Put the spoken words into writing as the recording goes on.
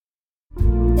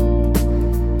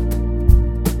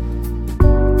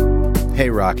Hey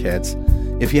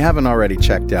Rockheads, if you haven't already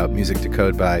checked out Music to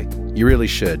Code By, you really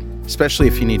should, especially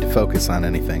if you need to focus on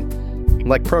anything,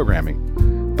 like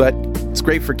programming. But it's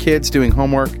great for kids doing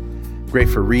homework, great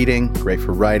for reading, great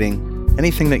for writing,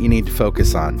 anything that you need to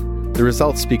focus on. The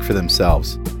results speak for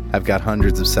themselves. I've got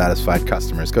hundreds of satisfied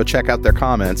customers. Go check out their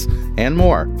comments and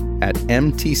more at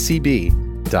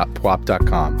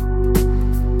mtcb.pwop.com.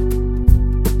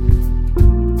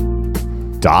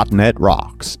 .NET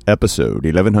Rocks, episode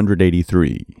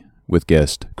 1183, with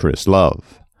guest Chris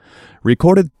Love.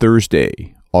 Recorded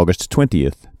Thursday, August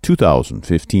 20th,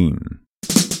 2015.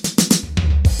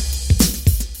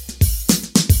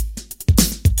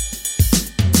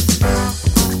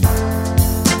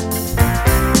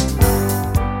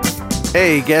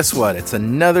 Hey, guess what? It's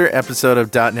another episode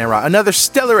of .NET Rocks. Another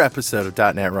stellar episode of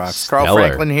 .NET Rocks. Stellar. Carl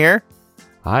Franklin here.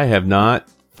 I have not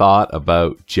thought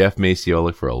about Jeff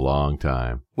Maciolik for a long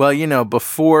time. Well, you know,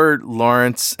 before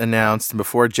Lawrence announced and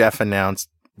before Jeff announced,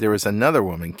 there was another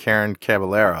woman, Karen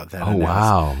Caballero, that announced.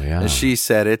 Wow, yeah. And she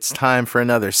said, it's time for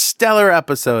another stellar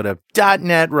episode of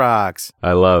 .NET Rocks.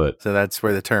 I love it. So that's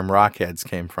where the term Rockheads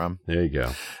came from. There you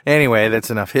go. Anyway,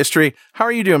 that's enough history. How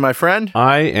are you doing, my friend?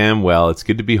 I am well. It's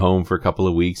good to be home for a couple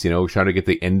of weeks. You know, we're trying to get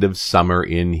the end of summer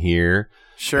in here.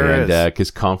 Sure is.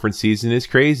 Because conference season is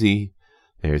crazy.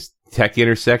 There's Tech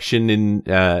Intersection in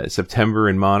September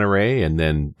in Monterey, and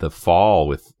then the fall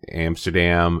with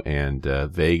Amsterdam and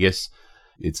Vegas.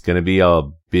 It's going to be a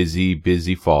busy,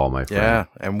 busy fall, my friend. Yeah,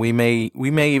 and we may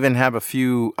even have a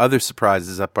few other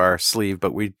surprises up our sleeve,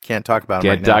 but we can't talk about them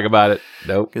right now. Can't talk about it.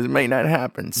 Nope. Because it may not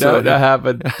happen. No, not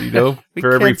happen. You know,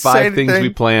 for every 5 things we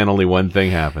plan, only one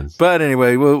thing happens. But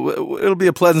anyway, it'll be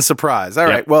a pleasant surprise. All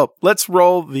right, well, let's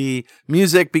roll the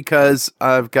music because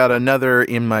I've got another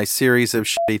in my series of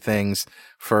shitty things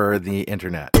for the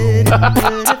internet.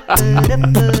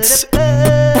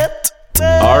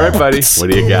 All right, buddy.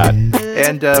 What do you got?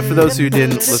 And for those who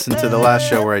didn't listen to the last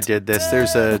show where I did this,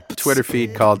 there's a Twitter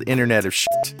feed called Internet of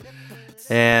Shit.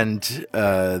 And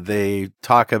they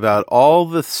talk about all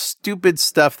the stupid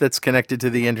stuff that's connected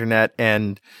to the internet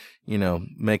and, you know,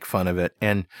 make fun of it.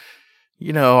 And,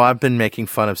 you know, I've been making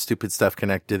fun of stupid stuff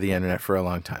connected to the internet for a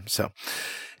long time. So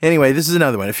anyway, this is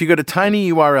another one. If you go to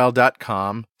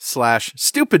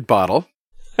tinyurl.com/stupidbottle,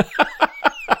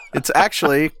 it's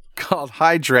actually called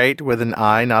Hydrate with an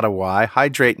I, not a Y.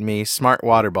 Hydrate Me, smart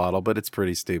water bottle, but it's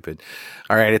pretty stupid.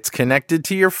 All right, it's connected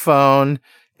to your phone,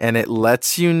 and it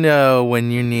lets you know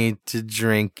when you need to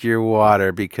drink your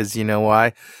water because you know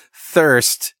why?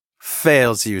 Thirst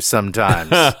fails you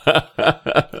sometimes.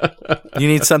 You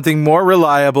need something more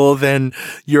reliable than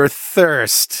your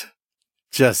thirst.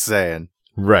 Just saying.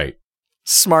 Right.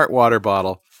 Smart water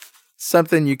bottle.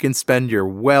 Something you can spend your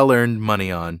well-earned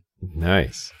money on.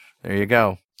 Nice. There you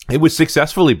go. It was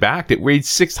successfully backed. It raised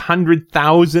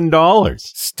 $600,000.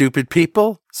 Stupid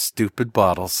people, stupid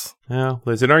bottles. Well,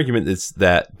 there's an argument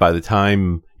that by the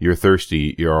time you're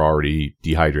thirsty, you're already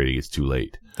dehydrating. It's too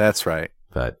late. That's right.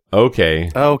 But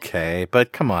okay. Okay,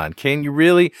 but come on.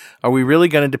 Are we really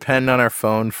going to depend on our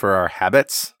phone for our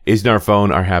habits? Isn't our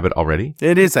phone our habit already?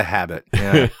 It is a habit.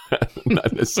 Yeah.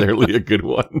 Not necessarily a good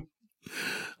one.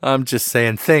 I'm just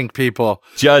saying, think, people.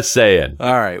 Just saying.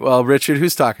 All right. Well, Richard,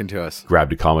 who's talking to us?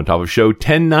 Grabbed a comment off of show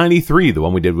 1093, the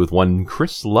one we did with one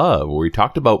Chris Love, where we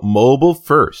talked about mobile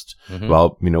first. Mm-hmm.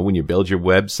 Well, you know, when you build your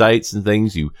websites and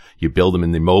things, you build them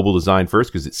in the mobile design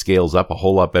first because it scales up a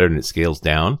whole lot better than it scales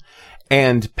down.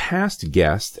 And past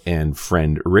guest and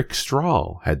friend Rick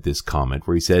Strahl had this comment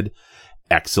where he said,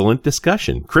 excellent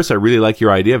discussion. Chris, I really like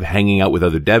your idea of hanging out with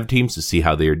other dev teams to see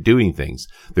how they are doing things.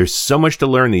 There's so much to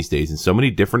learn these days and so many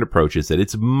different approaches that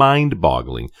it's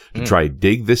mind-boggling to try to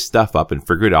dig this stuff up and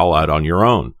figure it all out on your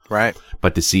own. Right.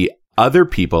 But to see other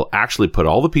people actually put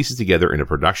all the pieces together in a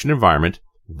production environment,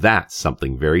 that's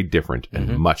something very different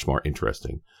and much more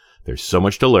interesting. There's so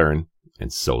much to learn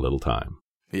and so little time.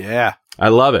 Yeah. I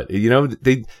love it. You know,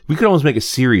 we could almost make a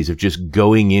series of just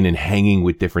going in and hanging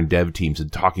with different dev teams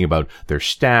and talking about their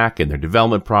stack and their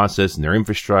development process and their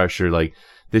infrastructure. Like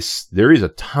this, there is a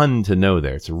ton to know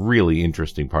there. It's a really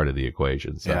interesting part of the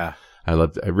equation. So yeah. I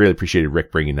really appreciated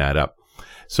Rick bringing that up.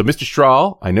 So Mr.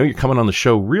 Strahl, I know you're coming on the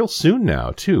show real soon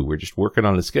now too. We're just working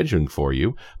on the scheduling for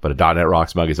you, but a .NET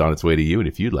Rocks mug is on its way to you. And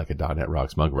if you'd like a .NET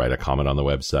Rocks mug, write a comment on the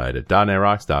website at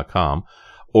 .NETRocks.com.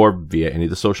 Or via any of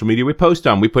the social media we post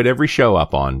on. We put every show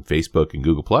up on Facebook and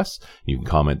Google+. You can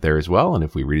comment there as well. And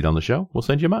if we read it on the show, we'll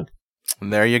send you a mug.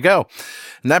 And there you go.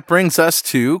 And that brings us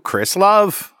to Chris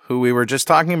Love, who we were just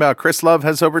talking about. Chris Love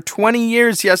has over 20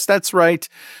 years, yes, that's right,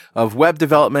 of web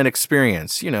development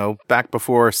experience, you know, back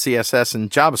before CSS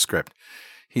and JavaScript.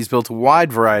 He's built a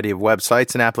wide variety of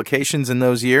websites and applications in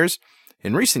those years,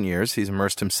 In recent years, he's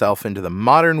immersed himself into the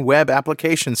modern web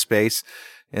application space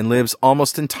and lives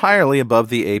almost entirely above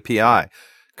the API.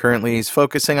 Currently, he's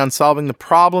focusing on solving the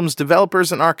problems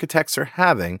developers and architects are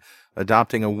having,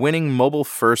 adopting a winning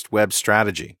mobile-first web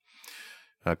strategy.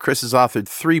 Chris has authored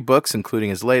 3 books,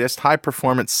 including his latest,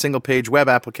 High-Performance Single-Page Web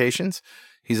Applications.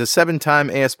 He's a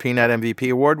 7-time ASP.NET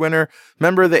MVP award winner,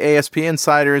 member of the ASP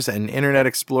Insiders and Internet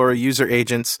Explorer user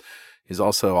agents. He's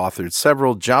also authored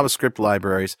several JavaScript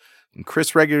libraries, and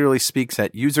Chris regularly speaks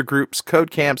at user groups,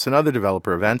 code camps, and other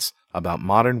developer events about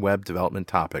modern web development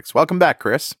topics. Welcome back,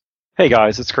 Chris. Hey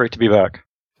guys, it's great to be back.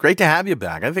 Great to have you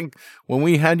back. I think when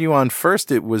we had you on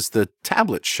first, it was the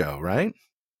tablet show, right?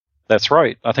 That's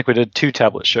right. I think we did 2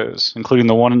 tablet shows, including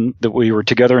the one that we were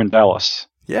together in Dallas.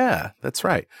 Yeah, that's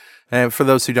right. And for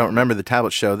those who don't remember the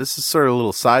tablet show, this is sort of a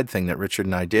little side thing that Richard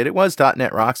and I did. It was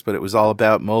 .NET Rocks, but it was all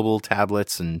about mobile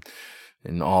tablets and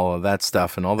all of that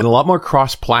stuff. And a lot more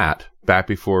cross-plat back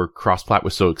before cross-plat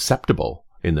was so acceptable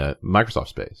in the Microsoft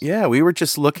space. Yeah, we were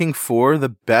just looking for the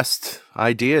best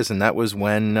ideas, and that was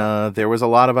when there was a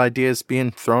lot of ideas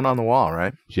being thrown on the wall,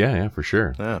 right? Yeah, for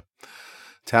sure. Yeah.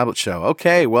 Tablet show.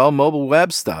 Okay, well, mobile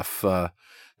web stuff.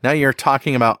 Now you're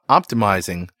talking about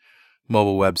optimizing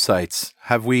mobile websites.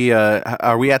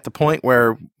 Are we at the point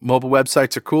where mobile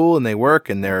websites are cool and they work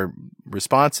and they're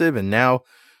responsive, and now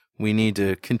we need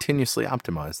to continuously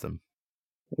optimize them?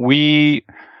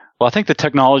 I think the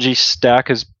technology stack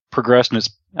has progressed, and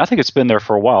I think it's been there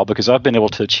for a while because I've been able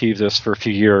to achieve this for a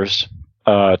few years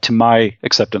to my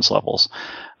acceptance levels.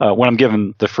 When I'm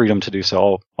given the freedom to do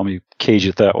so, let me cage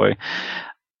it that way.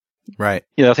 Right.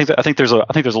 Yeah, I think there's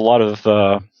a lot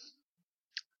of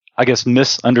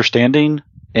misunderstanding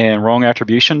and wrong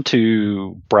attribution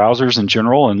to browsers in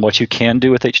general and what you can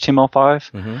do with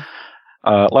HTML5.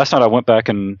 Mm-hmm. Last night I went back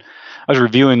and I was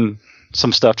reviewing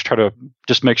some stuff to try to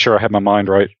just make sure I had my mind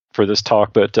right for this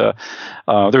talk. But there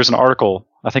was an article,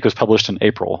 I think it was published in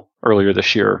April earlier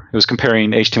this year. It was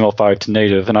comparing HTML5 to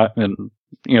native, and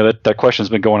that question's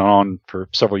been going on for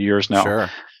several years now. Sure.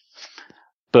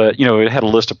 But it had a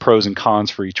list of pros and cons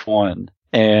for each one,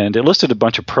 and it listed a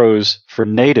bunch of pros for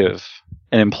native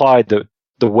and implied that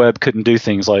the web couldn't do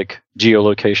things like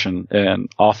geolocation and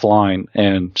offline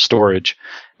and storage.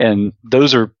 And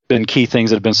those have been key things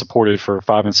that have been supported for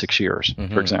 5 and 6 years,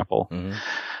 mm-hmm. for example.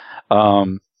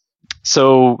 Mm-hmm.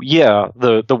 So yeah,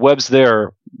 the web's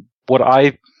there. What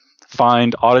I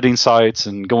find auditing sites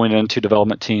and going into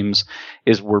development teams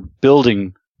is we're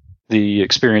building the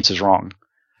experiences wrong.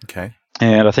 Okay.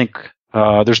 And I think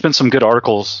there's been some good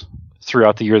articles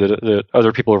throughout the year that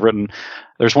other people have written.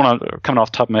 There's one coming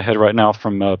off the top of my head right now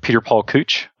from Peter Paul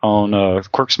Cooch on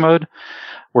Quirks Mode,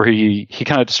 where he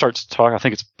kind of starts to talk. I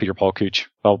think it's Peter Paul Cooch.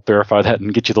 I'll verify that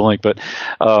and get you the link. But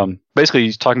basically,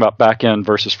 he's talking about back-end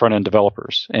versus front-end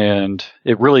developers. And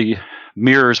it really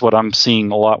mirrors what I'm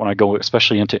seeing a lot when I go,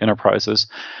 especially into enterprises.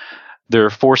 They're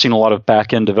forcing a lot of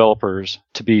back-end developers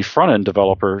to be front-end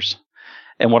developers.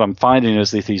 And what I'm finding is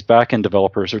that these back-end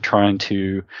developers are trying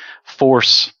to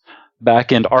force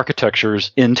back-end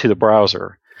architectures into the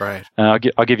browser. Right. And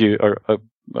I'll give you a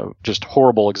just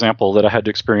horrible example that I had to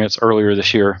experience earlier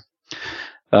this year.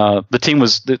 The team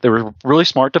they were really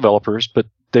smart developers, but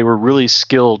they were really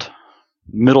skilled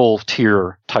middle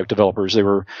tier type developers. They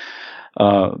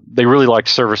really liked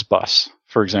Service Bus,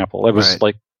 for example. It was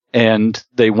right. And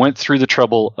they went through the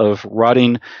trouble of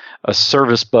writing a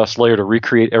Service Bus layer to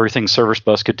recreate everything Service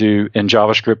Bus could do in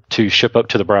JavaScript to ship up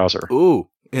to the browser. Ooh,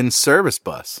 in Service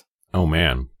Bus. Oh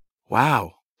man.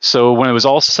 Wow. So when it was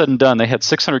all said and done, they had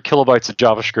 600 kilobytes of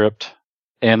JavaScript,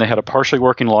 and they had a partially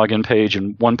working login page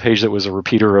and one page that was a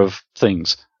repeater of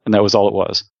things, and that was all it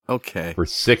was. Okay. For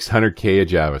 600K of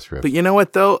JavaScript. But you know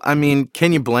what, though? I mean,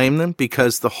 can you blame them?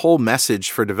 Because the whole message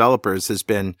for developers has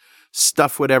been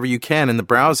stuff whatever you can in the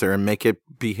browser and make it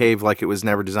behave like it was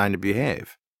never designed to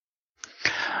behave.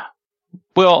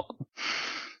 Well,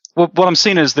 what I'm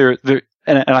seeing is and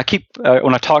I keep,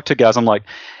 when I talk to guys, I'm like,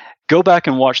 go back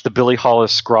and watch the Billy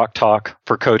Hollis Grok talk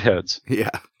for Codeheads. Yeah.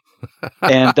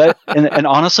 and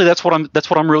honestly, that's what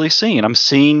I'm really seeing. I'm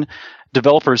seeing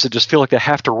developers that just feel like they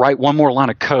have to write one more line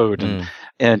of code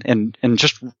and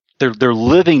just they're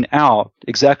living out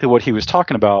exactly what he was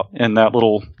talking about in that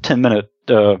little 10-minute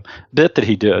bit that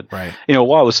he did. Right.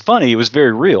 While it was funny, it was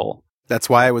very real. That's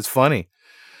why it was funny.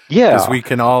 Yeah. Because we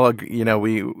can all,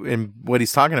 and what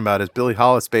he's talking about is Billy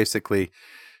Hollis basically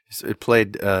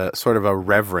played sort of a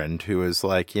reverend who is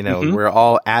like, mm-hmm. we're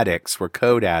all addicts, we're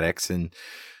code addicts, and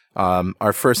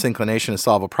our first inclination to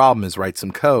solve a problem is write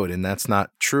some code, and that's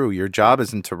not true. Your job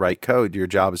isn't to write code. Your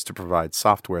job is to provide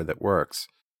software that works.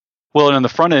 Well, and on the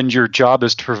front end, your job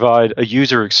is to provide a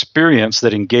user experience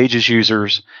that engages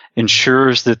users,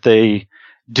 ensures that they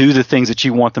do the things that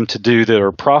you want them to do that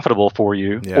are profitable for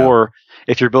you. Yeah. Or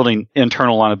if you're building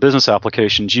internal line of business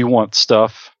applications, you want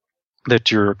stuff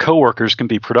that your coworkers can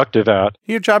be productive at.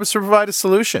 Your job is to provide a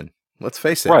solution. Let's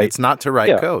face it. Right. It's not to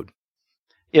write code.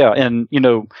 Yeah. And,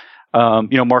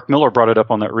 Mark Miller brought it up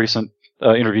on that recent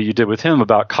interview you did with him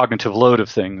about cognitive load of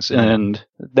things. Mm-hmm. And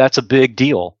that's a big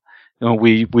deal.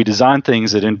 We design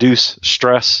things that induce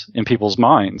stress in people's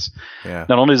minds. Yeah.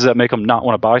 Not only does that make them not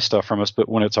want to buy stuff from us, but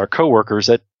when it's our coworkers,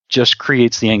 that just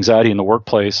creates the anxiety in the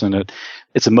workplace, and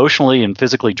it's emotionally and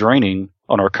physically draining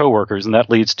on our coworkers, and that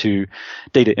leads to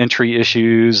data entry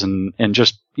issues and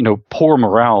just poor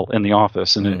morale in the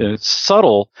office. And it's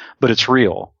subtle, but it's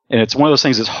real. And it's one of those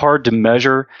things that's hard to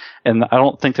measure, and I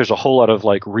don't think there's a whole lot of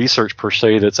research per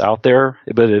se that's out there,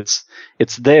 but it's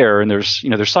there, and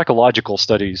there's psychological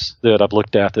studies that I've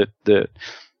looked at that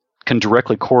can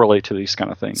directly correlate to these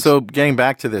kind of things. So getting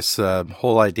back to this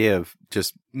whole idea of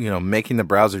just making the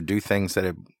browser do things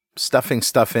that stuffing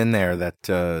stuff in there that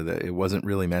it wasn't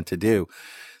really meant to do,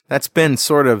 that's been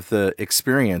sort of the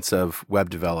experience of web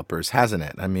developers, hasn't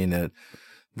it? I mean,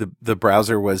 the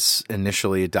browser was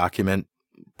initially a document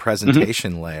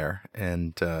presentation layer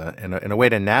and a way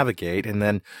to navigate, and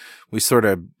then we sort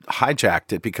of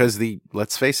hijacked it because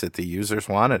let's face it, the users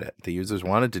wanted it. The users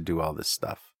wanted to do all this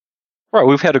stuff. Right.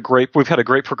 We've had a great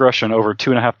progression over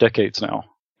 2.5 decades now,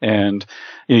 and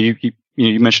you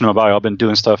mentioned in my bio, I've been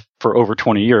doing stuff for over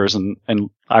 20 years, and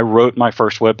I wrote my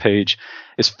first web page.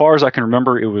 As far as I can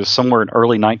remember, it was somewhere in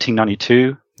early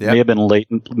 1992. Yep. May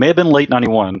have been late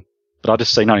 91, but I'll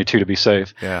just say 92 to be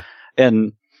safe. Yeah.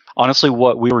 And honestly,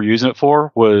 what we were using it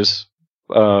for was,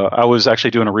 I was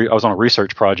actually I was on a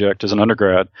research project as an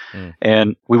undergrad,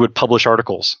 and we would publish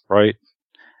articles, right?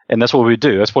 And that's what we would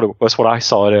do. That's what I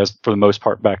saw it as for the most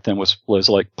part back then was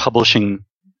like publishing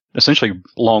essentially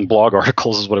long blog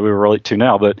articles is what we relate to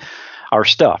now, but our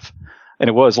stuff. And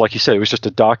it was, like you said, it was just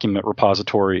a document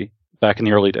repository back in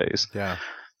the early days. Yeah.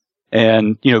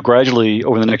 And, gradually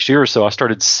over the next year or so, I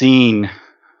started seeing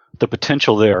the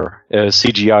potential there as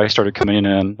CGI started coming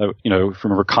in,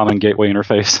 remember Common Gateway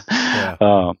Interface.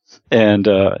 Yeah.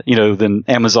 Then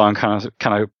Amazon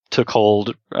kind of took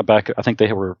hold back. I think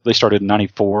they started in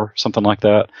 94, something like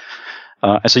that.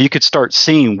 And so you could start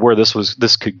seeing where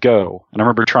this could go. And I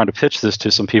remember trying to pitch this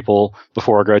to some people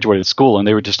before I graduated school, and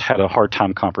they just had a hard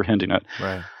time comprehending it.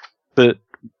 Right. But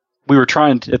we were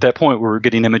trying at that point. We were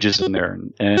getting images in there,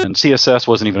 and CSS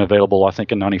wasn't even available. I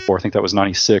think in 94. I think that was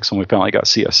 96 when we finally got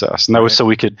CSS, and that was so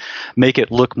we could make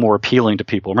it look more appealing to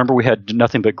people. Remember, we had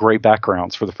nothing but gray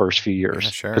backgrounds for the first few years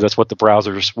because that's what the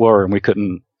browsers were, and we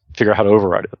couldn't figure out how to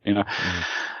override it.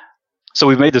 So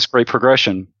we've made this great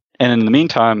progression, and in the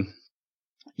meantime,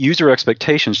 user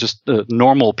expectations, just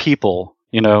normal people,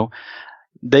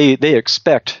 they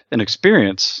expect an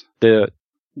experience that.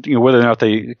 Whether or not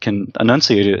they can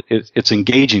enunciate it, it's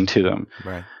engaging to them.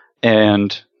 Right.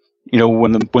 And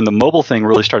when the mobile thing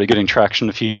really started getting traction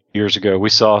a few years ago, we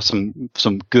saw some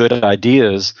good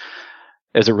ideas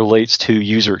as it relates to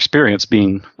user experience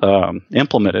being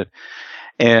implemented.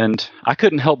 And I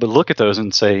couldn't help but look at those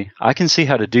and say, I can see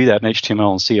how to do that in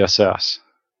HTML and CSS.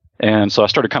 And so I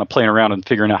started kind of playing around and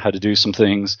figuring out how to do some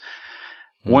things.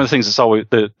 One of the things that's always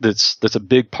that's a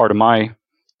big part of my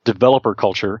developer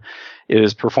culture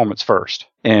is performance first.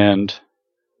 And,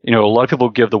 a lot of people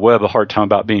give the web a hard time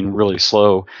about being really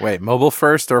slow. Wait, mobile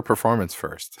first or performance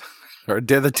first? Or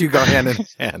do the two go hand in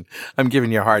hand? I'm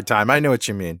giving you a hard time. I know what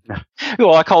you mean.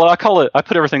 Well, I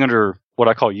put everything under what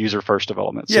I call user first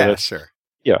development. So yeah, sure.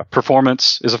 Yeah.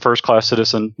 Performance is a first class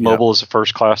citizen. Mobile is a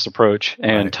first class approach,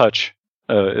 and touch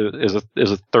is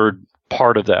a third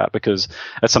part of that, because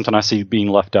that's something I see being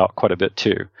left out quite a bit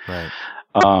too. Right.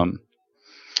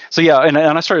 So yeah, and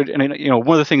I started, and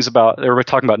one of the things about everybody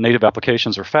talking about native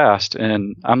applications are fast,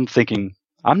 and I'm thinking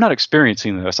I'm not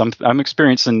experiencing this. I'm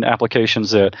experiencing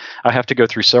applications that I have to go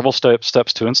through several steps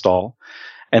to install,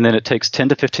 and then it takes 10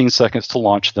 to 15 seconds to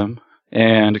launch them,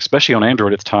 and especially on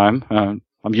Android at the time.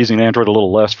 I'm using Android a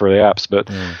little less for the apps, but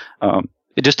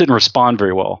it just didn't respond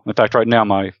very well. In fact, right now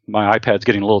my iPad's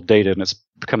getting a little dated, and it's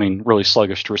becoming really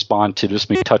sluggish to respond to just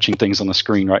me touching things on the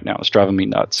screen right now. It's driving me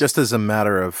nuts. Just as a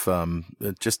matter of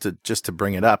just to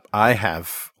bring it up, I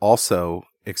have also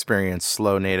experienced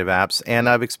slow native apps, and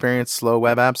I've experienced slow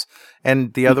web apps,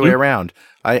 and the other way around.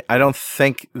 I don't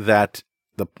think that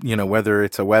whether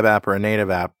it's a web app or a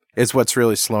native app is what's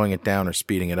really slowing it down or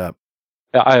speeding it up.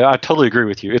 I totally agree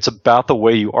with you. It's about the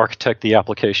way you architect the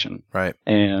application. Right.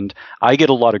 And I get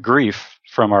a lot of grief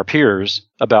from our peers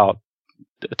about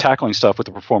tackling stuff with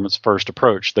the performance first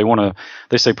approach.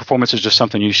 They say performance is just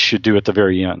something you should do at the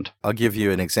very end. I'll give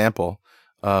you an example.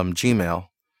 Gmail.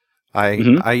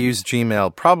 I use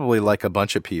Gmail probably like a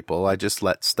bunch of people. I just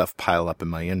let stuff pile up in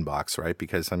my inbox, right?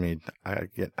 Because I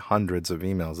get hundreds of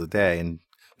emails a day, and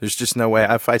there's just no way.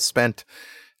 If I spent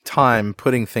time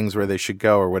putting things where they should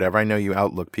go or whatever, I know you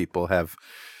Outlook people have,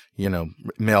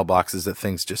 mailboxes that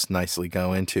things just nicely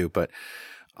go into, but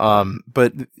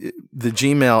the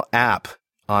Gmail app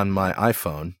on my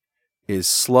iPhone is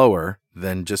slower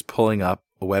than just pulling up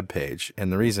a web page.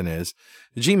 And the reason is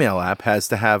the Gmail app has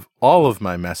to have all of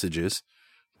my messages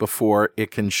before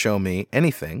it can show me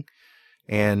anything.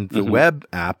 And the web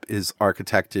app is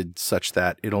architected such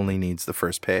that it only needs the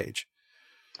first page.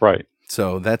 Right.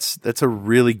 So that's a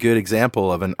really good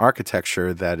example of an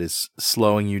architecture that is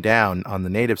slowing you down on the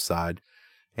native side,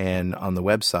 and on the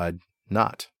web side,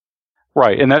 not.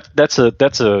 Right, and that's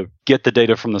a get the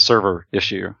data from the server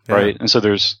issue, right? And so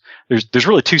there's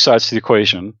really two sides to the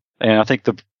equation, and I think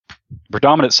the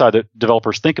predominant side that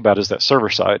developers think about is that server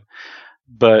side.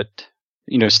 But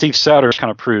Steve Souders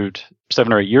kind of proved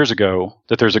 7 or 8 years ago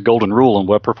that there's a golden rule in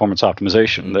web performance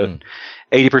optimization that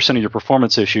 80% of your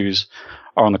performance issues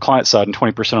are on the client side and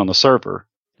 20% on the server.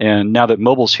 And now that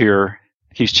mobile's here,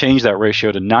 he's changed that ratio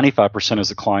to 95% as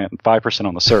the client and 5%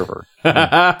 on the server.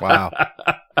 Wow.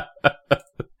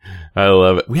 I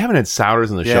love it. We haven't had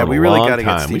Souders on the show in a long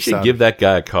time. We should give that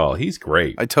guy a call. He's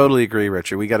great. I totally agree,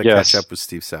 Richard. We got to catch up with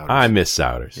Steve Souders. I miss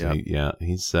Souders. Yep.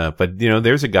 He's but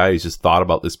there's a guy who's just thought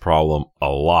about this problem a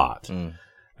lot.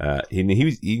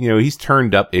 He's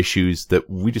turned up issues that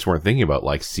we just weren't thinking about,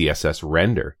 like CSS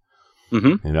render.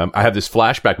 And I have this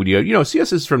flashback when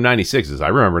CSS is from 96. I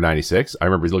remember 96. I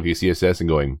remember looking at CSS and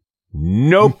going,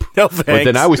 nope. No thanks. But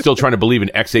then I was still trying to believe in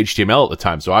XHTML at the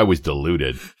time, so I was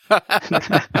deluded.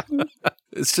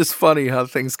 It's just funny how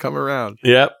things come around.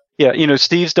 Yep. Yeah,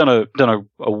 Steve's done a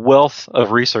wealth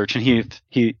of research, and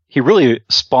he really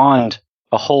spawned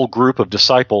a whole group of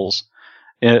disciples.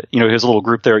 His little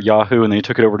group there at Yahoo, and then he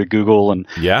took it over to Google,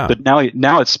 but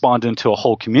now it's spawned into a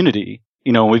whole community.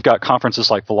 We've got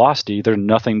conferences like Velocity. They're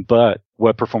nothing but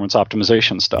web performance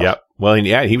optimization stuff. Yep. Well, and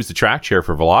he was the track chair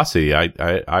for Velocity.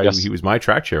 He was my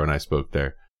track chair when I spoke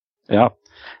there. Yeah.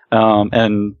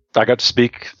 And I got to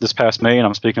speak this past May, and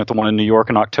I'm speaking at the one in New York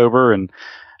in October, and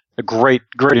a great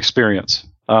experience.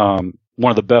 One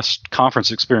of the best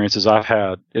conference experiences I've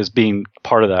had is being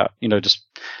part of that. Just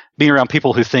being around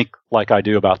people who think like I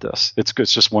do about this. It's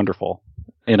just wonderful.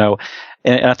 And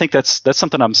I think that's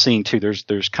something I'm seeing too.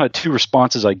 There's kind of two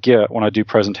responses I get when I do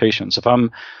presentations. If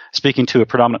I'm speaking to a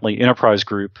predominantly enterprise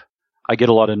group, I get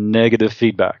a lot of negative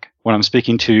feedback. When I'm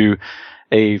speaking to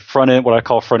a what I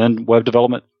call front end web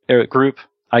development group,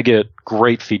 I get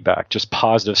great feedback, just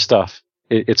positive stuff.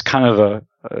 It's kind of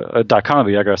a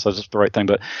dichotomy, I guess that's the right thing,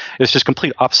 but it's just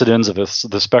complete opposite ends of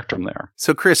the spectrum there.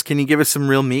 So Chris, can you give us some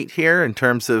real meat here in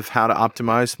terms of how to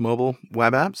optimize mobile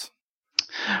web apps?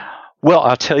 Well,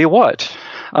 I'll tell you what.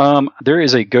 There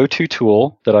is a go-to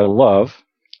tool that I love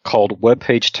called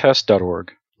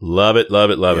WebPageTest.org. Love it.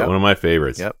 One of my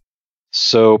favorites. Yep.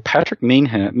 So Patrick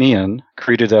Meehan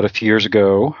created that a few years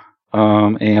ago.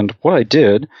 And what I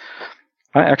did,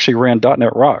 I actually ran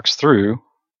 .NET Rocks through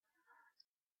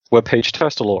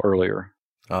WebPageTest a little earlier.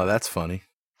 Oh, that's funny.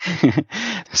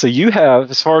 So you have,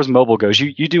 as far as mobile goes,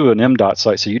 you do an MDOT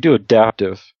site, so you do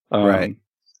adaptive. Right.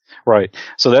 Right.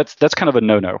 So that's kind of a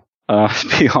no-no.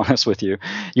 To be honest with you,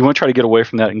 you want to try to get away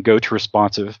from that and go to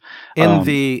responsive. In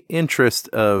the interest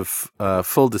of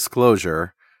full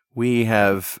disclosure, we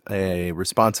have a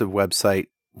responsive website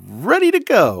ready to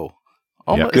go.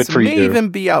 Almost, good for it may you. even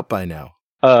be out by now.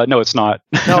 No, it's not.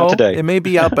 No, not today. It may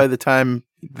be out by the time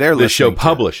they're the show listening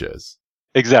publishes.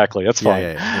 Exactly. That's fine.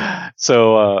 Yeah.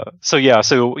 So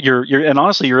your and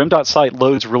honestly, your MDOT site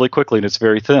loads really quickly and it's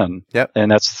very thin. Yep. And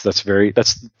that's very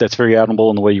admirable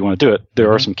in the way you want to do it.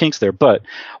 There are some kinks there, but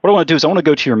what I want to do is I want to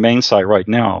go to your main site right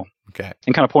now. Okay.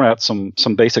 And kind of point out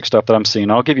some basic stuff that I'm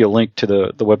seeing. I'll give you a link to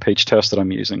the web page test that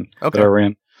I'm using that I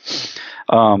ran.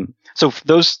 So for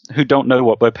those who don't know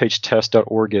what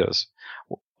webpagetest.org is,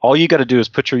 all you got to do is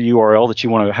put your URL that you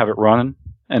want to have it run,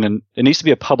 and it needs to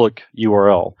be a public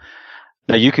URL.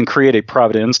 Now, you can create a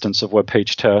private instance of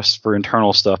WebPageTest for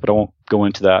internal stuff, but I won't go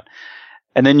into that.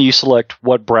 And then you select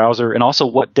what browser and also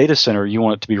what data center you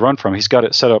want it to be run from. He's got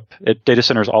it set up at data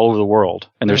centers all over the world,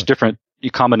 and there's different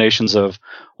combinations of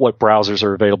what browsers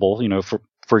are available,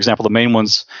 for For example, the main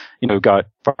ones, got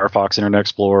Firefox, Internet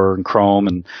Explorer, and Chrome,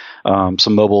 and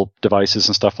some mobile devices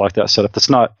and stuff like that set up. That's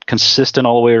not consistent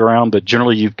all the way around, but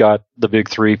generally you've got the big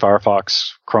three,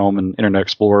 Firefox, Chrome, and Internet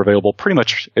Explorer available pretty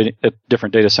much at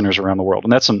different data centers around the world.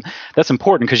 And that's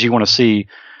important because you want to see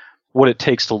what it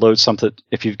takes to load something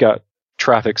if you've got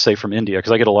traffic, say, from India,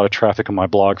 because I get a lot of traffic on my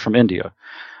blog from India.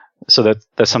 So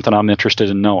that's something I'm interested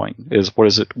in knowing is what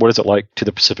is it like to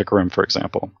the Pacific Rim, for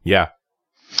example. Yeah.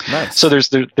 Nice. So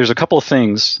there's a couple of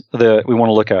things that we want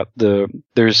to look at.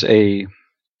 You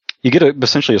get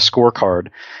essentially a scorecard.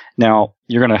 Now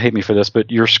you're going to hate me for this,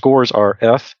 but your scores are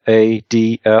F, A,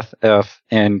 D, F, F,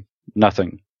 and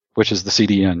nothing, which is the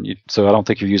CDN. So I don't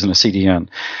think you're using a CDN.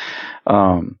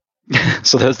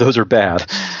 So those are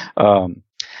bad.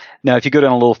 Now if you go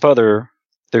down a little further,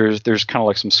 there's kind of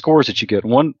like some scores that you get.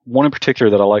 One in particular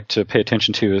that I like to pay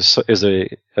attention to is a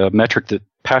metric that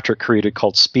Patrick created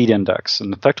called speed index.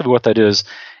 And effectively what that is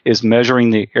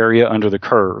measuring the area under the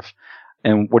curve.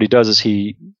 And what he does is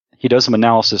he does some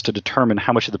analysis to determine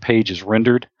how much of the page is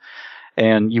rendered.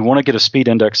 And you want to get a speed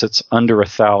index that's under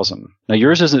 1,000. Now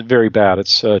yours isn't very bad.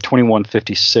 It's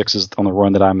 2156 is on the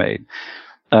run that I made.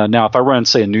 Now if I run,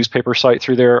 say, a newspaper site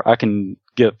through there, I can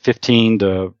get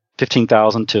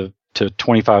 15,000 to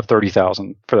 25,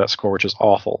 30,000 for that score, which is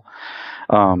awful.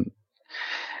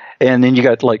 And then you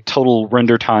got like total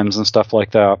render times and stuff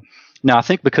like that. Now, I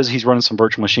think because he's running some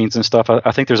virtual machines and stuff,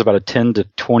 I think there's about a 10 to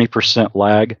 20%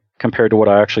 lag compared to what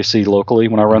I actually see locally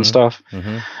when I run stuff.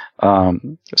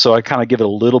 Mm-hmm. So I kind of give it a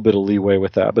little bit of leeway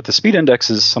with that. But the speed index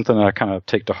is something that I kind of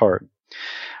take to heart.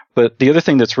 But the other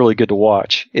thing that's really good to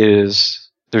watch is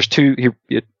there's two.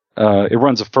 It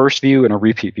runs a first view and a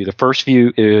repeat view. The first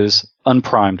view is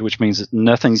unprimed, which means that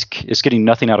it's getting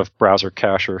nothing out of browser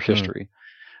cache or history.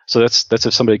 So that's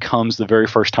if somebody comes the very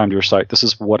first time to your site, this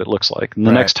is what it looks like. And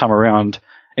the next time around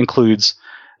includes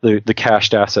the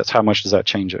cached assets. How much does that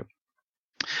change it?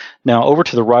 Now, over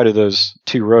to the right of those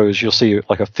two rows, you'll see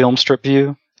like a film strip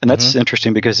view. And that's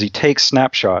interesting because he takes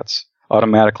snapshots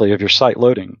automatically of your site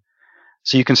loading.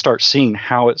 So you can start seeing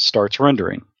how it starts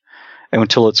rendering and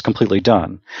until it's completely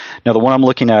done. Now, the one I'm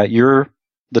looking at,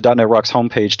 the .NET Rocks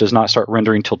homepage does not start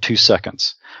rendering until 2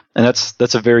 seconds. And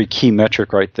that's a very key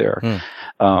metric right there.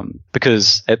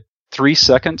 Because at 3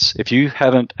 seconds, if you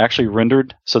haven't actually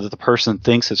rendered so that the person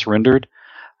thinks it's rendered,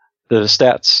 the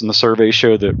stats and the surveys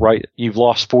show that you've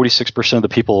lost 46% of the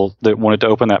people that wanted to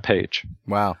open that page.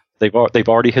 Wow. They've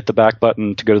already hit the back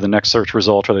button to go to the next search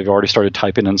result, or they've already started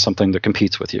typing in something that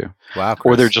competes with you. Wow,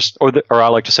 Chris. Or they're just, or I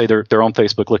like to say they're on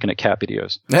Facebook looking at cat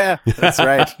videos. Yeah, that's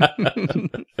right.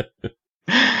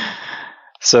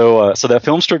 So that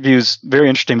film strip view is very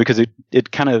interesting because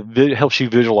it kind of helps you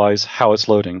visualize how it's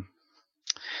loading.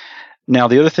 Now,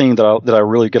 the other thing that I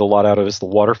really get a lot out of is the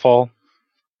waterfall.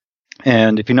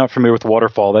 And if you're not familiar with the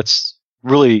waterfall, that's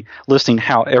really listing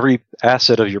how every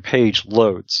asset of your page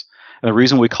loads. And the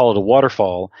reason we call it a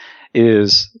waterfall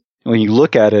is when you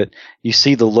look at it, you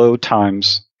see the load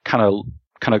times kind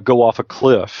of go off a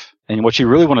cliff. And what you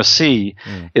really want to see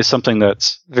is something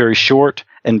that's very short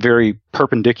and very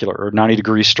perpendicular, or 90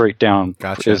 degrees straight down.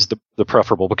 Gotcha. Is the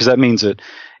preferable, because that means it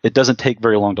doesn't take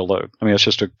very long to load. I mean, it's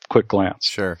just a quick glance.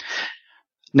 Sure.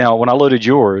 Now, when I loaded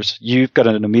yours, you've got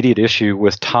an immediate issue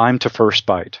with time to first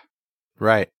byte.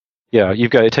 Right. Yeah,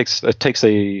 it takes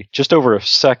just over a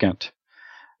second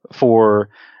for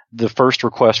the first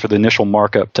request for the initial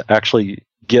markup to actually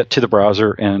get to the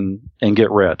browser and get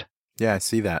read. Yeah, I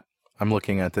see that. I'm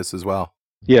looking at this as well.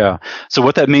 Yeah. So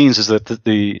what that means is that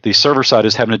the server side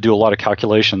is having to do a lot of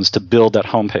calculations to build that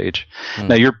home page.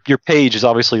 Now your page is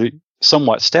obviously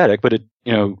somewhat static, but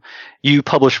you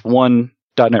publish one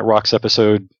 .NET Rocks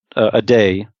episode a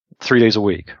day, 3 days a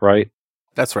week, right?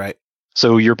 That's right.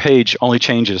 So your page only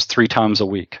changes 3 times a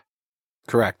week.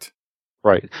 Correct.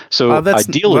 Right. So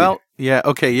ideally,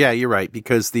 you're right,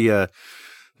 because the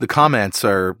comments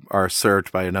are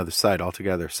served by another site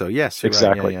altogether. So yes, you're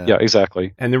exactly. Right. Yeah,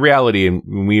 exactly. And the reality,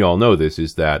 and we all know this,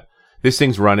 is that this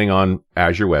thing's running on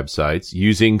Azure websites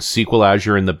using SQL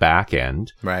Azure in the back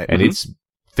end. Right. And it's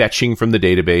fetching from the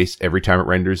database every time it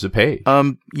renders a page.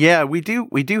 Yeah, we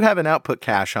do have an output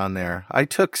cache on there. I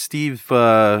took Steve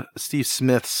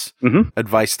Smith's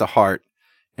advice to heart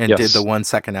and did the 1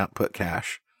 second output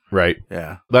cache. Right.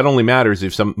 Yeah. That only matters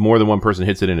if more than one person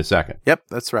hits it in a second. Yep,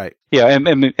 that's right. Yeah,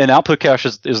 and output cache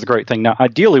is the great thing. Now,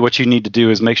 ideally, what you need to do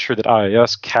is make sure that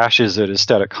IIS caches it as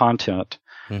static content.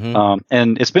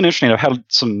 And it's been interesting. I've had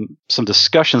some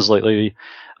discussions lately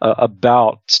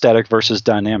about static versus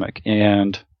dynamic,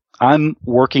 and I'm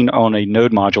working on a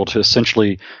node module to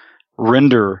essentially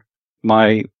render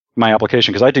my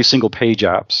application, because I do single page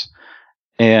apps.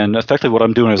 And effectively what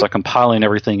I'm doing is I'm compiling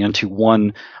everything into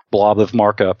one blob of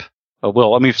markup.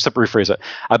 Well, let me rephrase that.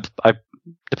 I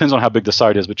depends on how big the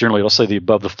site is, but generally, let's say the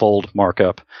above the fold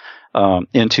markup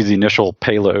into the initial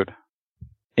payload.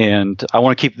 And I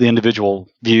want to keep the individual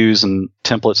views and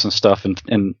templates and stuff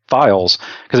in files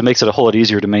because it makes it a whole lot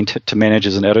easier to manage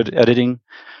as an editing.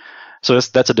 So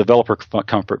that's a developer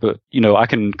comfort. But I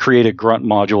can create a grunt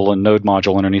module and node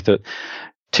module underneath it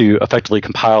to effectively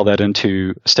compile that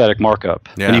into static markup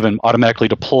and even automatically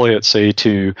deploy it, say,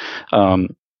 to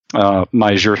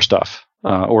my Azure stuff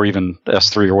or even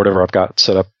S3 or whatever I've got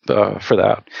set up for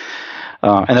that.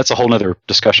 And that's a whole nother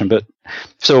discussion. But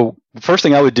so the first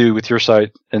thing I would do with your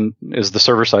site is the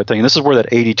server side thing. And this is where that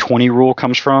 80-20 rule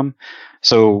comes from.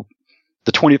 So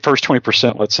the first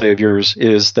 20%, let's say, of yours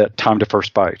is that time to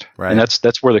first byte. Right. And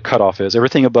that's where the cutoff is.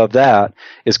 Everything above that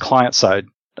is client side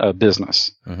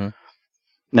business. Mm-hmm.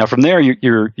 Now from there,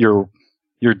 your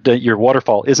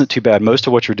waterfall isn't too bad. Most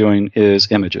of what you're doing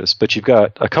is images, but you've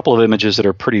got a couple of images that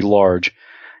are pretty large.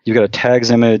 You've got a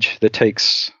tags image that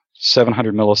takes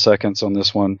 700 milliseconds on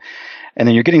this one. And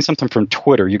then you're getting something from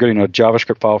Twitter. You're getting a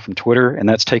JavaScript file from Twitter, and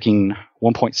that's taking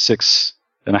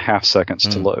 1.6 seconds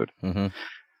to load. Mm-hmm.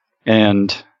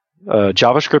 And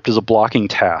JavaScript is a blocking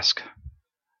task.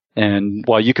 And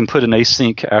while you can put an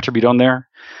async attribute on there,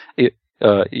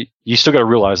 you still got to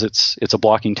realize it's a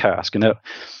blocking task. And that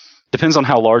depends on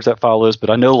how large that file is, but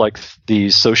I know like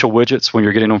these social widgets, when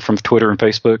you're getting them from Twitter and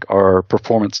Facebook, are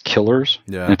performance killers.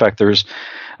 Yeah. In fact, there's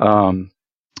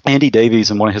Andy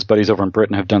Davies and one of his buddies over in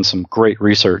Britain have done some great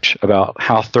research about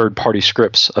how third-party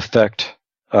scripts affect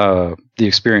the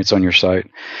experience on your site.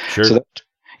 Sure. So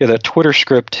that Twitter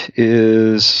script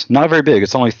is not very big.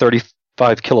 It's only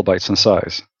 35 kilobytes in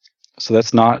size. So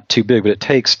that's not too big, but it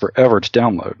takes forever to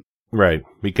download. Right,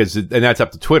 and that's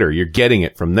up to Twitter. You're getting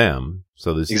it from them,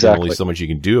 so there's only so much you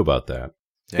can do about that.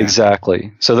 Yeah.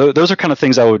 Exactly. So those are kind of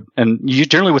things I would, and you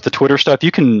generally with the Twitter stuff,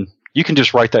 you can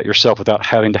just write that yourself without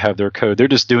having to have their code. They're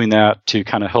just doing that to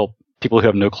kind of help people who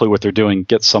have no clue what they're doing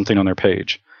get something on their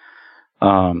page.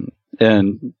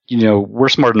 And we're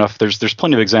smart enough. There's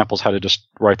plenty of examples how to just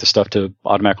write the stuff to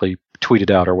automatically tweet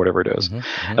it out or whatever it is. Mm-hmm,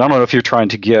 mm-hmm. And I don't know if you're trying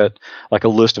to get like a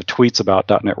list of tweets about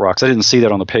 .NET Rocks. I didn't see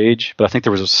that on the page, but I think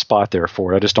there was a spot there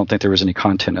for it. I just don't think there was any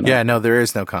content in it. Yeah, no, there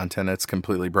is no content. It's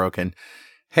completely broken.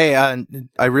 Hey,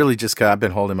 I really I've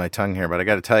been holding my tongue here, but I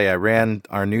got to tell you, I ran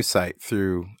our new site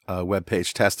through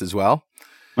WebPageTest as well.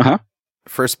 Uh-huh.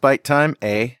 First byte time,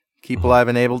 A. Keep alive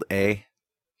enabled, A.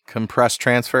 Compress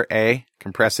transfer, A.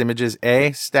 Compress images,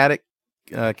 A. Static,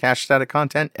 cache static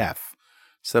content, F.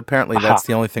 So apparently that's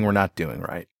the only thing we're not doing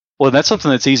right. Well, that's something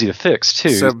that's easy to fix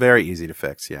too. So very easy to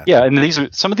fix, yeah. Yeah, and these are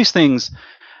some of these things.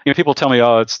 People tell me,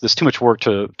 there's too much work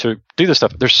to do this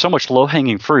stuff. There's so much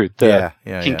low-hanging fruit that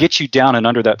can get you down and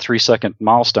under that 3-second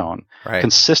milestone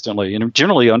consistently, and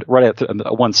generally right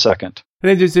at 1 second.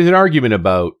 And there's an argument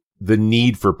about the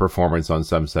need for performance on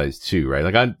some sites too, right?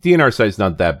 Like on DNR sites,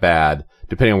 not that bad,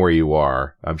 depending on where you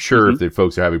are. I'm sure if the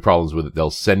folks are having problems with it, they'll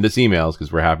send us emails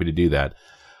because we're happy to do that.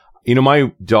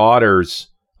 My daughter's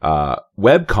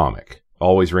webcomic,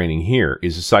 Always Raining Here,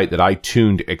 is a site that I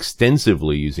tuned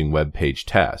extensively using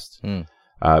WebPageTest.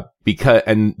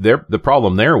 The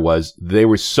problem there was there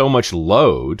was so much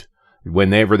load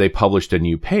whenever they published a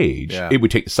new page, it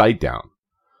would take the site down.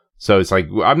 So it's like,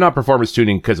 I'm not performance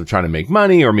tuning because I'm trying to make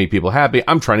money or make people happy.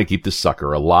 I'm trying to keep the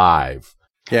sucker alive.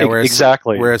 Yeah,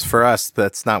 exactly. Whereas for us,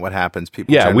 that's not what happens.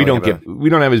 People we don't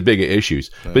have as big of issues.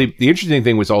 But the interesting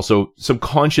thing was also some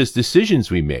conscious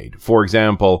decisions we made. For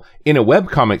example, in a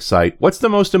webcomic site, what's the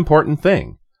most important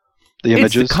thing? The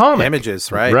images. It's the comic.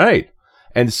 Images, right? Right.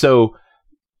 And so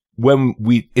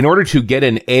in order to get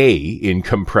an A in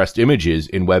compressed images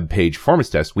in web page performance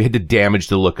test, we had to damage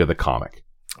the look of the comic.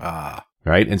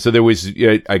 Right. And so there was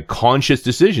a conscious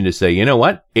decision to say, you know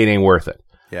what? It ain't worth it.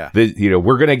 Yeah.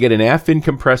 We're going to get an F in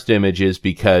compressed images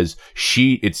because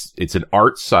it's an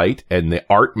art site and the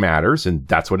art matters and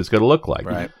that's what it's going to look like.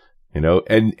 Right.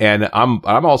 And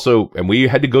I'm also, and we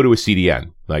had to go to a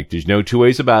CDN. Like there's no two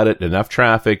ways about it. Enough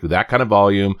traffic, that kind of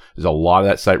volume. There's a lot of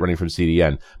that site running from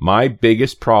CDN. My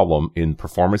biggest problem in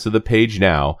performance of the page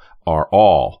now are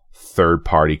all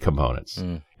third-party components.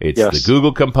 It's the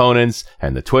Google components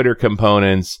and the Twitter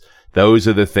components. Those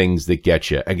are the things that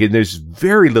get you. Again, there's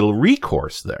very little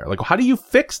recourse there. Like, how do you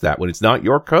fix that when it's not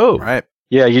your code? Right.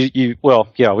 Yeah,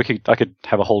 I could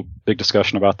have a whole big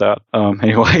discussion about that.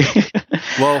 Anyway.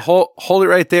 Well, hold it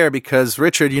right there because,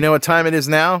 Richard, you know what time it is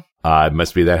now? It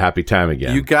must be that happy time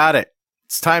again. You got it.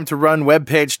 It's time to run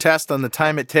WebPageTest on the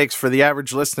time it takes for the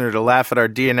average listener to laugh at our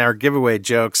DNR giveaway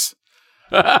jokes.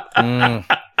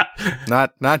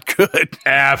 Not good.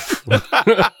 F.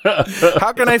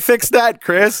 How can I fix that,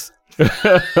 Chris?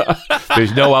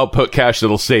 There's no output cache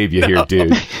that'll save you here,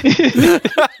 dude.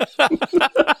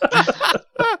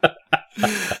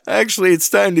 Actually, it's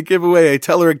time to give away a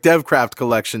Telerik DevCraft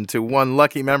collection to one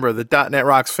lucky member of the .NET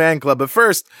Rocks fan club. But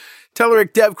first,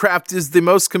 Telerik DevCraft is the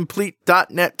most complete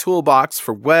 .NET toolbox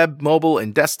for web, mobile,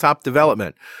 and desktop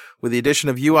development. With the addition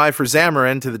of UI for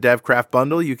Xamarin to the DevCraft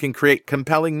bundle, you can create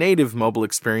compelling native mobile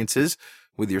experiences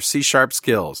with your C#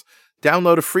 skills.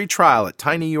 Download a free trial at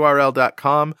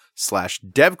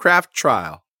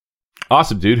tinyurl.com/devcrafttrial.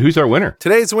 Awesome, dude. Who's our winner?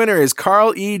 Today's winner is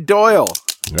Carl E. Doyle.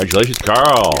 Congratulations,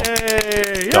 Carl.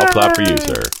 Yay! Golf clap for you,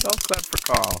 sir. Golf clap for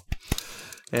Carl.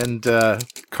 And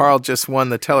Carl just won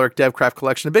the Telerik DevCraft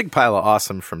collection, a big pile of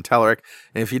awesome from Telerik.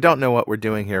 And if you don't know what we're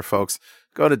doing here, folks,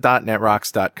 go to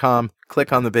 .netrocks.com,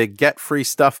 click on the big Get Free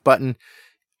Stuff button,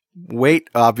 wait,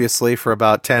 obviously, for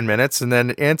about 10 minutes, and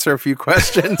then answer a few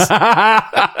questions.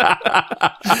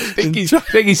 I think he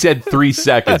said 3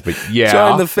 seconds, but yeah.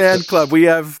 Join the fan club. We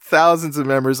have thousands of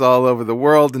members all over the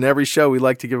world, and every show we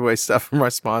like to give away stuff from our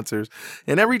sponsors.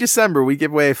 And every December, we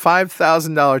give away a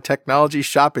 $5,000 technology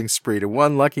shopping spree to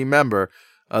one lucky member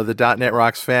of the .NET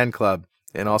Rocks fan club.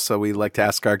 And also, we like to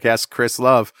ask our guest, Chris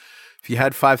Love, if you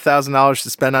had $5,000 to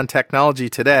spend on technology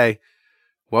today,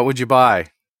 what would you buy?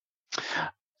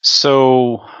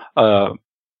 So, I'm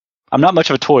not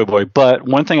much of a toy boy, but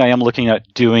one thing I am looking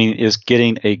at doing is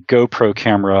getting a GoPro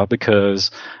camera because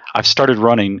I've started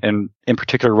running, and in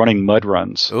particular, running mud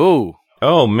runs. Ooh.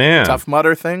 Oh, man. Tough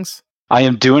Mudder things? I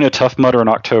am doing a Tough Mudder in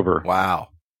October. Wow.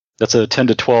 That's a 10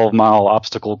 to 12 mile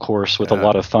obstacle course with a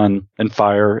lot of fun and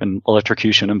fire and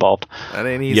electrocution involved. That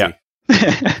ain't easy. Yeah.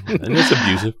 And it's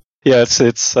abusive. Yeah,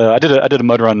 it's. I did a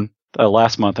mud run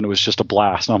last month, and it was just a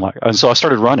blast. And so I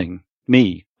started running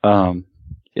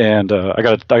and I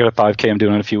got a 5K I'm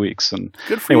doing in a few weeks. And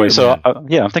good for anyway, you, so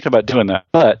man. I'm thinking about doing that.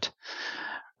 But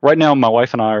right now, my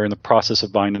wife and I are in the process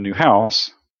of buying a new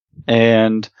house,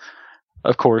 and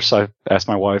of course, I asked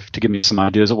my wife to give me some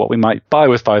ideas of what we might buy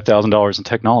with $5,000 in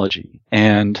technology.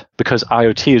 And because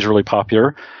IoT is really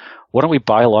popular, why don't we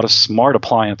buy a lot of smart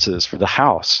appliances for the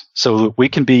house so that we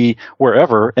can be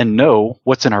wherever and know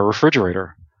what's in our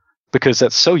refrigerator? Because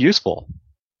that's so useful.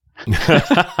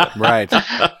 Right.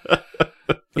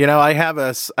 You know, I have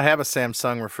a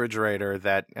Samsung refrigerator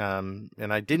that,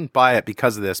 and I didn't buy it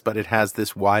because of this, but it has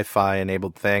this Wi-Fi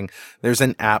enabled thing. There's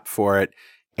an app for it,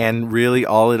 and really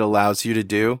all it allows you to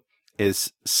do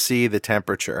is see the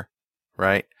temperature,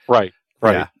 right? Right.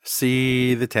 Yeah.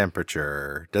 See the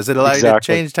temperature. Does it allow you to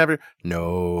change temperature?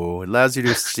 No. It allows you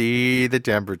to see the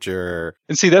temperature.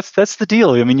 And see, that's the deal.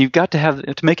 I mean, you've got to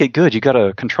make it good. You got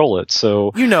to control it.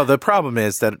 So the problem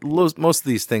is that most of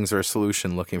these things are a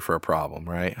solution looking for a problem,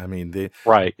 right? I mean,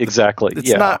 right, exactly.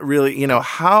 It's not really,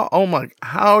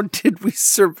 how did we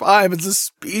survive as a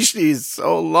species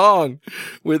so long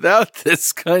without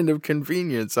this kind of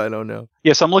convenience? I don't know.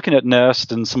 Yes, I'm looking at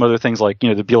Nest and some other things like,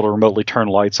 to be able to remotely turn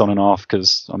lights on and off.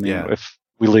 Because, if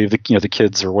we leave the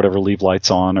kids or whatever leave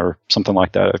lights on or something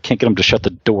like that, I can't get them to shut the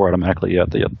door automatically yet.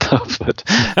 But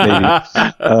maybe.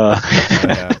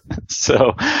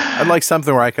 So I'd like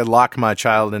something where I could lock my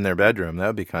child in their bedroom. That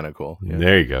would be kind of cool. Yeah.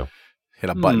 There you go. Hit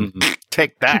a button.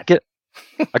 Take that.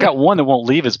 I got one that won't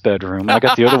leave his bedroom. I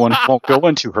got the other one that won't go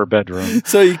into her bedroom.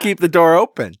 So you keep the door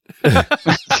open.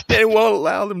 It won't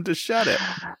allow them to shut it.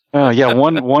 Yeah,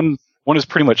 one has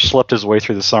pretty much slept his way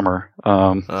through the summer.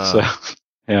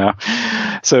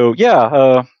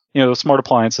 Smart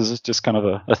appliances is just kind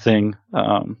of a thing.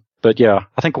 But yeah,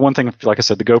 I think one thing, like I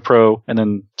said, the GoPro, and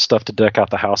then stuff to deck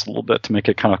out the house a little bit to make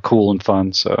it kind of cool and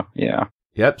fun. So yeah.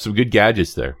 Yep, some good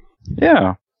gadgets there.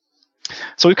 Yeah.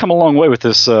 So we've come a long way with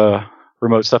this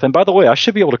remote stuff. And by the way, I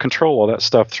should be able to control all that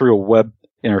stuff through a web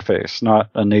interface, not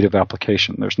a native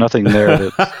application. There's nothing there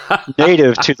that's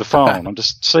native to the phone. I'm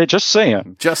just saying. Just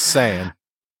saying.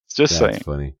 That's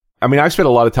funny. I mean, I've spent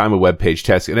a lot of time with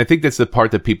WebPageTest, and I think that's the part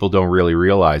that people don't really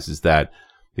realize is that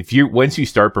once you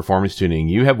start performance tuning,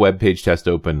 you have WebPageTest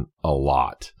open a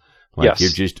lot. You're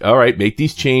just, all right, make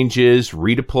these changes,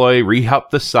 redeploy, re-help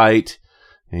the site,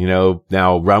 now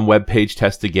run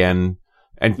WebPageTest again,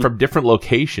 and from different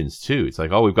locations too. It's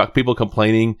like, oh, we've got people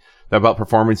complaining about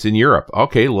performance in Europe.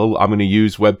 Okay, well, I'm going to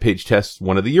use WebPageTest,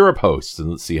 one of the Europe hosts, and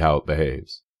let's see how it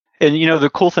behaves. And, the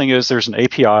cool thing is there's an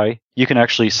API. You can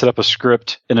actually set up a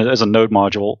script as a node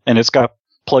module, and it's got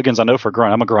plugins I know for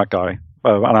Grunt. I'm a Grunt guy,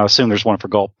 and I assume there's one for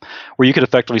Gulp, where you could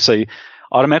effectively say,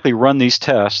 automatically run these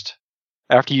tests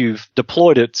after you've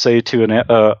deployed it, say, to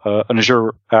an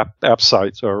Azure app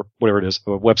site or whatever it is,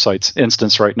 a website's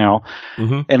instance right now,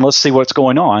 and let's see what's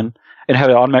going on, and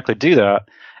have it automatically do that.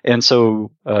 And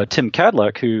so Tim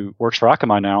Cadleck, who works for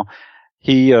Akamai now,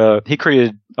 he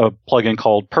created a plugin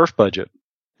called Perf Budget.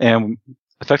 And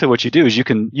effectively what you do is you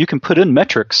can put in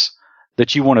metrics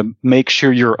that you want to make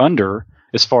sure you're under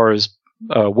as far as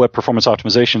web performance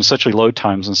optimization, essentially load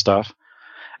times and stuff.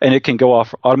 And it can go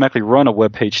off, automatically run a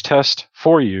web page test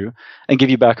for you and give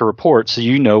you back a report so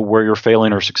you know where you're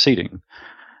failing or succeeding.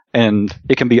 And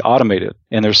it can be automated.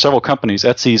 And there's several companies,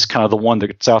 Etsy's kind of the one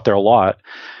that's out there a lot,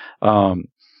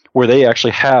 where they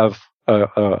actually have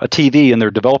a TV in their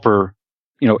developer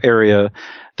area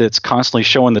that's constantly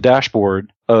showing the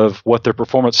dashboard of what their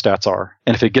performance stats are.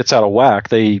 And if it gets out of whack,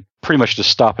 they pretty much just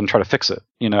stop and try to fix it,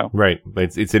 Right.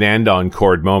 It's an end-on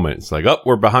chord moment. It's like,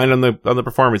 we're behind on the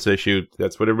performance issue.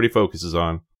 That's what everybody focuses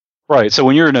on. Right. So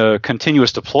when you're in a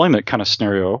continuous deployment kind of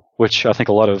scenario, which I think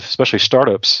a lot of, especially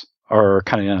startups, are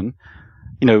kind of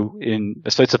in,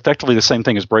 so it's effectively the same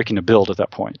thing as breaking a build at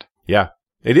that point. Yeah.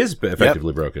 It is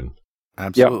effectively broken.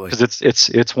 Absolutely. Yeah,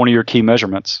 because it's one of your key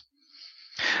measurements.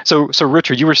 So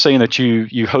Richard, you were saying that you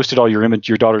hosted all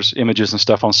your daughter's images and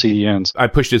stuff on CDNs. I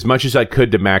pushed as much as I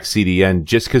could to max CDN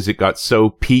just because it got so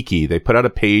peaky. They put out a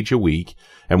page a week,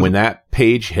 and when that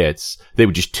page hits, they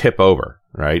would just tip over,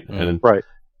 right? And right.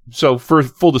 So for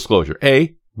full disclosure,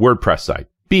 A, WordPress site.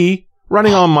 B,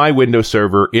 running on my Windows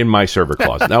server in my server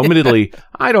closet. Now, admittedly,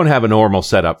 I don't have a normal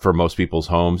setup for most people's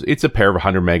homes. It's a pair of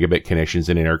 100 megabit connections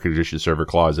in an air-conditioned server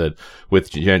closet with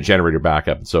generator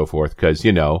backup and so forth because,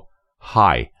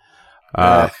 hi.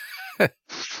 But,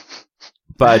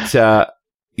 I've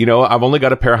only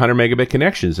got a pair of 100 megabit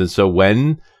connections. And so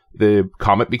when the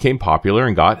Comet became popular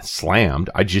and got slammed,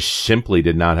 I just simply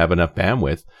did not have enough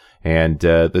bandwidth. And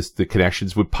the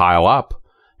connections would pile up.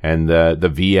 And the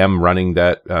VM running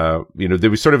that, there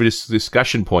was sort of a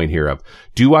discussion point here of,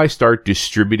 do I start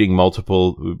distributing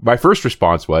multiple? My first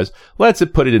response was, let's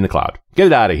put it in the cloud. Get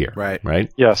it out of here.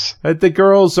 Right? Yes. The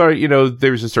girls are,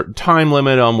 there's a certain time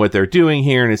limit on what they're doing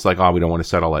here. And it's like, we don't want to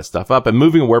set all that stuff up. And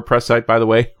moving a WordPress site, by the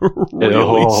way,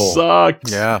 really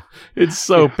sucks. Yeah. It's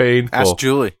so painful. Ask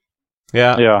Julie.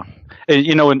 Yeah. Yeah.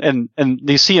 And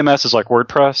these CMSs like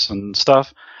WordPress and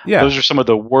stuff, those are some of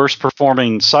the worst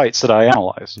performing sites that I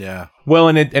analyze. Yeah. Well,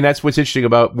 and that's what's interesting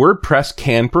about WordPress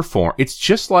can perform. It's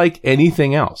just like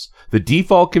anything else. The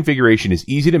default configuration is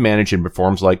easy to manage and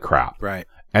performs like crap. Right.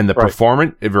 And the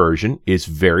performant version is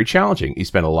very challenging. You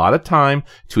spend a lot of time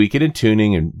tweaking and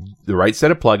tuning and the right set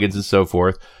of plugins and so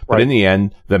forth. But in the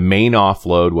end, the main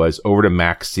offload was over to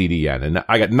Max CDN. And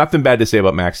I got nothing bad to say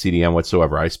about Max CDN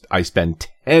whatsoever. I spend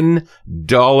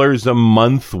 $10 a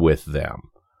month with them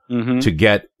to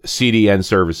get CDN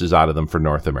services out of them for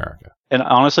North America. And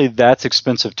honestly, that's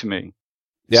expensive to me.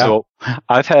 Yeah. So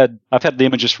I've had the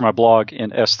images for my blog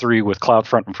in S3 with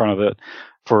CloudFront in front of it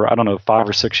for, 5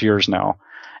 or 6 years now.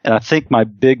 And I think my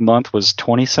big month was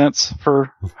 20 cents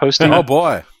for hosting. Oh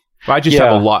boy. I just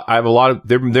have a lot. I have a lot of,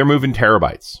 they're moving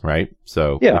terabytes, right?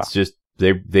 So it's just,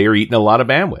 they're eating a lot of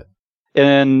bandwidth.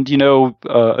 And,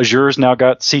 Azure's now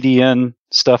got CDN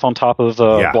stuff on top of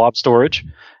blob storage,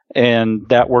 and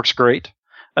that works great.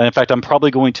 And in fact, I'm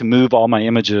probably going to move all my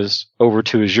images over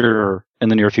to Azure in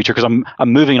the near future because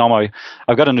I'm moving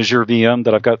I've got an Azure VM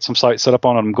that I've got some sites set up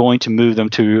on, and I'm going to move them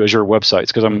to Azure websites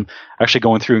because I'm actually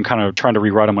going through and kind of trying to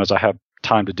rewrite them as I have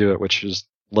time to do it, which is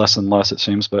less and less, it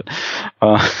seems, but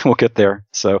we'll get there.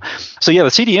 So yeah, the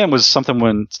CDN was something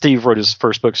when Steve wrote his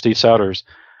first book, Steve Souders,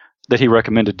 that he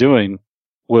recommended doing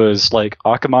was like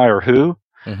Akamai or Who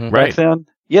back then.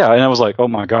 Yeah, and I was like, oh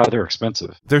my God, they're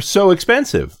expensive. They're so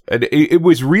expensive. And it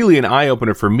was really an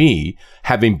eye-opener for me,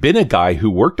 having been a guy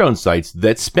who worked on sites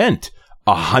that spent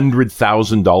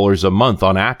 $100,000 a month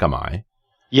on Akamai.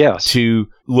 Yes. To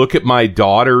look at my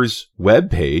daughter's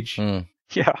webpage.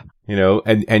 Yeah.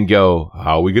 And go,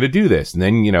 how are we going to do this? And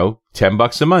then,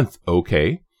 $10 a month.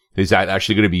 Okay. Is that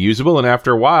actually going to be usable? And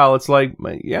after a while, it's like,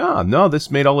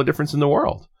 this made all the difference in the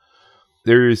world.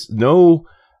 There's no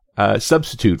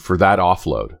substitute for that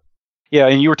offload. Yeah,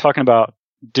 and you were talking about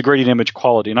degrading image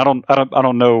quality, and I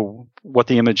don't know what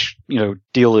the image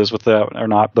deal is with that or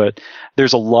not, but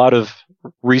there's a lot of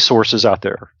resources out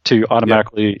there to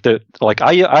automatically that. Like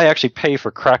I actually pay for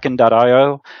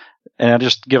Kraken.io, and I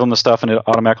just give them the stuff, and it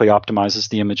automatically optimizes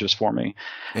the images for me.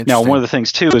 Now, one of the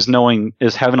things too is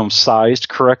having them sized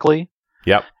correctly.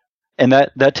 Yep. And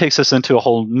that takes us into a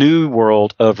whole new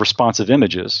world of responsive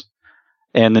images,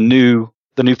 and the new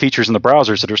features in the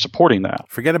browsers that are supporting that.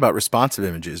 Forget about responsive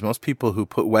images. Most people who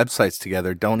put websites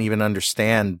together don't even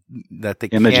understand that they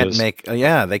images. Can't make.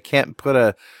 They can't put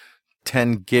a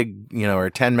 10 gig, or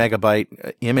 10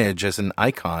 megabyte image as an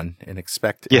icon and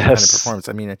expect any kind of performance.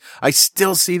 I mean, I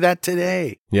still see that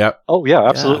today. Yep. Oh yeah,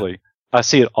 absolutely. I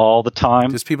see it all the time.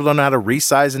 Because people don't know how to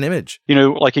resize an image.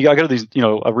 Like I go to these,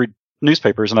 I read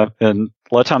newspapers, and a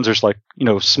lot of times there's like,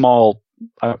 small,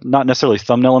 not necessarily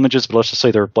thumbnail images, but let's just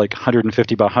say they're like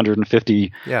 150 by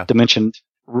 150 dimensioned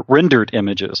rendered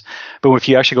images. But if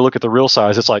you actually go look at the real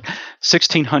size, it's like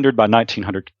 1600 by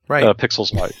 1900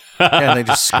 pixels wide. And they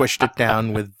just squished it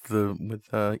down with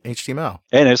HTML.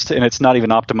 And it's not even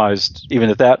optimized even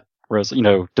at that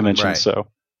dimension. Right. So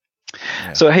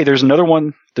hey, there's another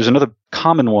one. There's another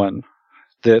common one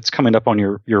that's coming up on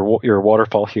your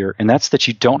waterfall here, and that's that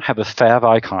you don't have a fav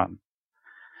icon.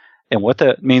 And what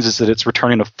that means is that it's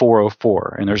returning a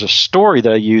 404. And there's a story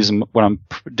that I use when I'm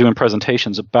doing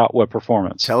presentations about web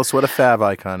performance. Tell us what a fav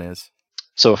icon is.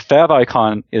 So a fav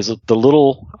icon is the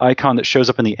little icon that shows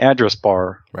up in the address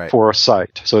bar for a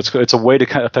site. So it's a way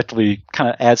to effectively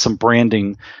add some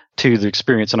branding to the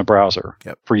experience in a browser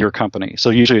for your company. So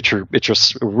usually it's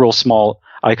just a real small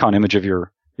icon image of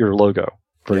your logo,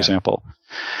 for example.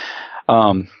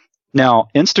 Now,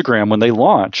 Instagram, when they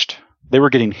launched, they were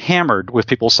getting hammered with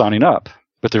people signing up,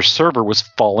 but their server was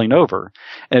falling over.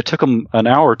 And it took them an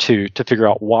hour or two to figure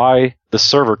out why the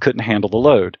server couldn't handle the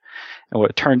load. And what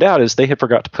it turned out is they had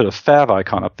forgot to put a fav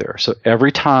icon up there. So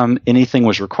every time anything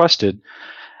was requested,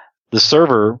 the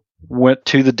server went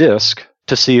to the disk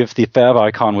to see if the fav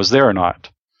icon was there or not.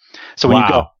 So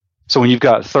when you've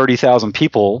got 30,000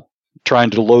 people trying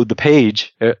to load the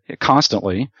page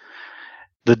constantly,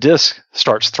 the disk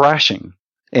starts thrashing.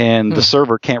 And the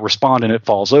server can't respond, and it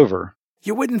falls over.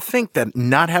 You wouldn't think that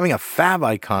not having a fav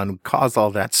icon would cause all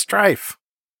that strife.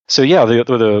 So yeah,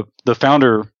 the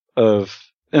founder of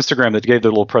Instagram that gave the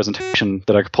little presentation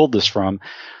that I pulled this from,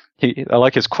 I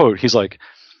like his quote. He's like,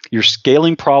 "Your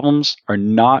scaling problems are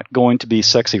not going to be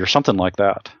sexy," or something like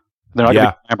that. They're not going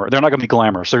to be glamour. They're not going to be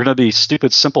glamorous. They're going to be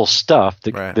stupid, simple stuff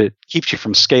that keeps you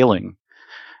from scaling.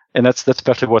 And that's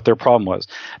effectively what their problem was.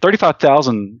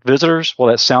 35,000 visitors. Well,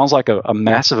 that sounds like a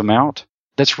massive amount.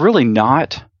 That's really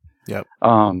not. Yep.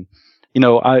 I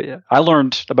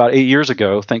learned about 8 years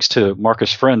ago, thanks to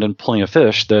Marcus Friend and Plenty of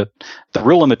Fish, that the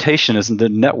real limitation is the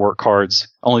network cards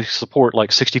only support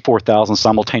like 64,000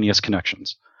 simultaneous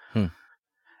connections.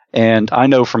 And I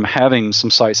know from having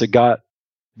some sites that got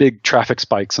big traffic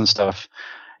spikes and stuff.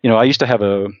 I used to have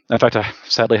in fact, I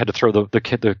sadly had to throw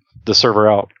the server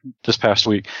out this past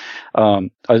week.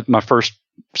 My first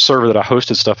server that I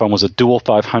hosted stuff on was a dual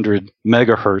 500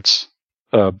 megahertz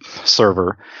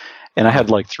server, and I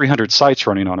had like 300 sites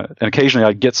running on it. And occasionally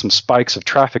I'd get some spikes of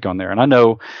traffic on there, and I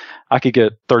know I could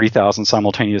get 30,000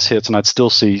 simultaneous hits, and I'd still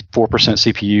see 4%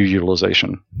 CPU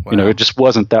utilization. Wow. It just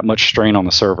wasn't that much strain on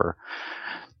the server.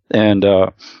 And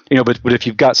but if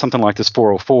you've got something like this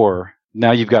 404.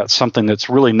 Now you've got something that's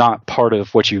really not part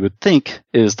of what you would think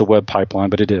is the web pipeline,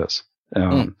 but it is.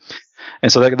 And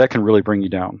so that can really bring you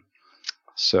down.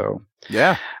 So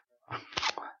yeah.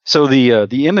 So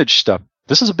the image stuff,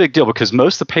 this is a big deal because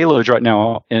most of the payloads right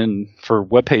now for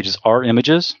web pages are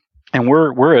images, and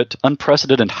we're at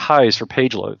unprecedented highs for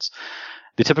page loads.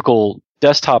 The typical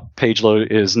desktop page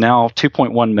load is now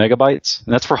 2.1 megabytes,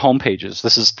 and that's for home pages.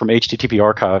 This is from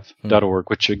httparchive.org,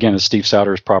 which again is Steve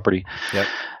Sauter's property. Yep.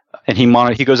 And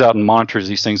he goes out and monitors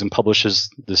these things and publishes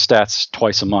the stats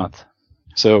twice a month.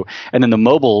 So, and then the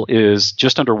mobile is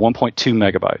just under 1.2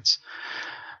 megabytes.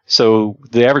 So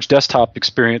the average desktop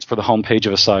experience for the home page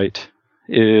of a site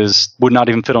would not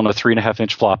even fit on a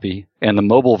 3.5-inch floppy, and the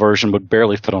mobile version would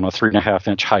barely fit on a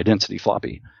 3.5-inch high density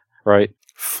floppy, right?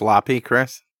 Floppy,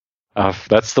 Chris?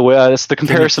 That's the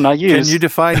comparison I use. Can you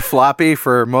define floppy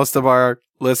for most of our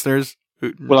listeners?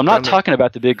 Well, I'm not talking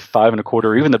about the big 5.25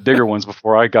 or even the bigger ones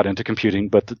before I got into computing,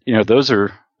 but those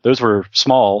were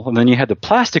small. And then you had the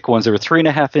plastic ones that were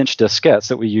 3.5-inch diskettes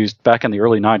that we used back in the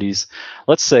early 90s.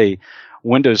 Let's say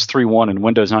Windows 3.1 and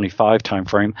Windows 95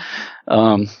 timeframe.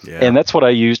 And that's what I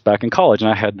used back in college.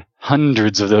 And I had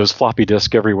hundreds of those floppy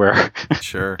disks everywhere.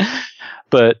 Sure.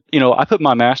 But, I put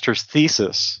my master's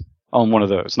thesis on one of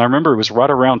those. And I remember it was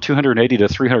right around 280 to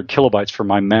 300 kilobytes for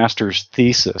my master's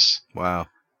thesis. Wow.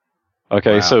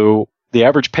 Okay, wow. So the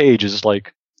average page is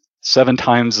like 7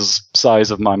 times the size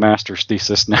of my master's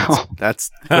thesis now. That's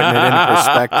putting it into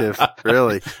perspective,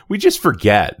 really. We just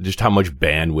forget just how much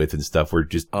bandwidth and stuff we're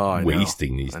just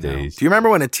wasting these days. Do you remember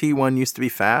when a T1 used to be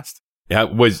fast? Yeah,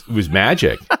 it was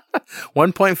magic.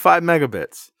 1.5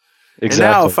 megabits. Exactly. And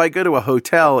now if I go to a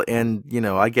hotel and,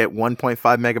 I get 1.5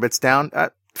 megabits down,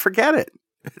 forget it.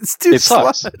 It's too slow.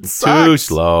 It sucks. Too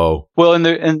slow. Well, and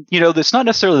it's not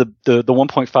necessarily the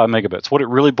 1.5 megabits. What it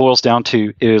really boils down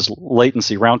to is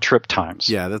latency, round trip times.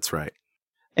 Yeah, that's right.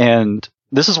 And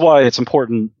this is why it's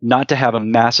important not to have a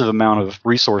massive amount of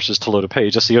resources to load a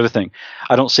page. That's the other thing.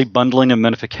 I don't see bundling and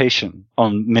minification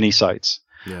on many sites.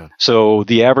 Yeah. So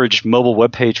the average mobile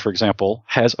web page, for example,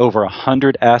 has over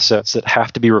 100 assets that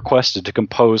have to be requested to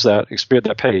compose that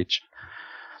page.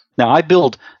 Now, I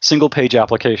build single-page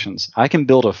applications. I can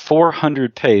build a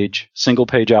 400-page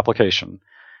single-page application,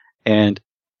 and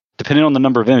depending on the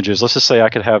number of images, let's just say I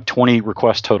could have 20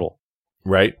 requests total.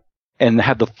 Right. And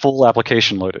have the full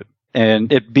application loaded.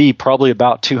 And it'd be probably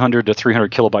about 200 to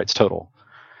 300 kilobytes total.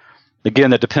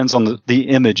 Again, that depends on the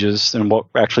images and what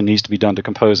actually needs to be done to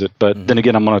compose it. But then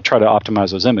again, I'm going to try to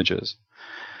optimize those images.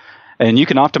 And you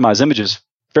can optimize images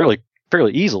fairly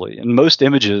easily. And most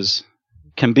images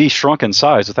can be shrunk in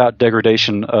size without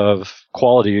degradation of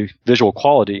quality, visual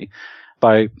quality,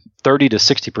 by 30 to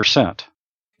 60%.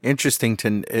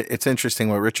 It's interesting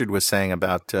what Richard was saying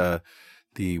about the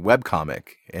webcomic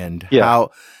and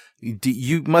how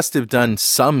you must have done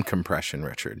some compression,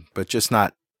 Richard, but just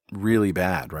not really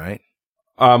bad, right?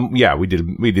 Yeah, we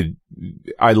did.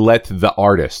 I let the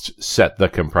artist set the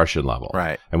compression level.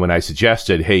 Right. And when I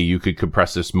suggested, hey, you could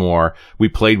compress this more, we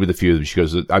played with a few of them. She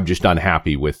goes, I'm just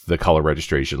unhappy with the color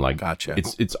registration. Like, gotcha.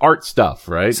 It's art stuff,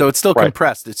 right? So it's still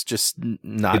compressed. It's just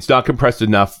not. It's not compressed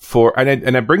enough for,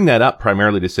 and I bring that up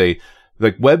primarily to say,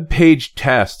 like,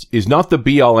 WebPageTest is not the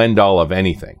be all end all of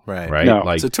anything. Right. No,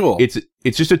 like, it's a tool.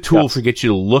 It's just a tool for get you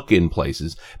to look in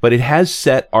places, but it has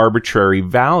set arbitrary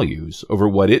values over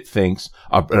what it thinks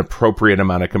an appropriate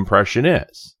amount of compression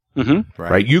is. Mm-hmm.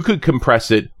 Right. You could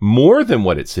compress it more than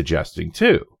what it's suggesting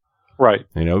too. Right.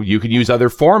 You could use other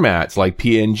formats like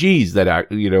PNGs that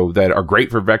are great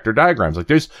for vector diagrams. Like,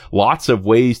 there's lots of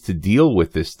ways to deal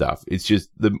with this stuff. It's just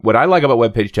what I like about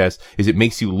WebPageTest is it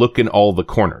makes you look in all the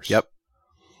corners. Yep.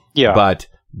 Yeah. But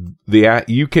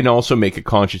you can also make a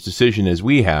conscious decision, as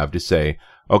we have, to say,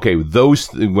 okay,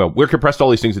 we're compressed all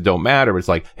these things that don't matter, but it's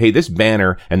like, hey, this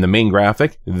banner and the main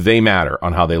graphic, they matter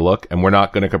on how they look, and we're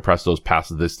not going to compress those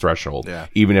past this threshold,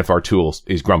 even if our tool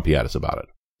is grumpy at us about it.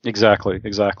 Exactly.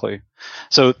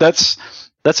 So that's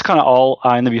kind of all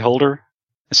eye in the beholder.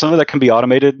 Some of that can be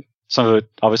automated. Some of it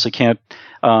obviously can't.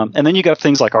 And then you got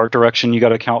things like art direction you got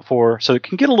to account for. So it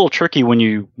can get a little tricky when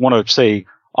you want to, say,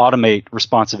 automate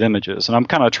responsive images. And I'm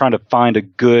kind of trying to find a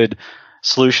good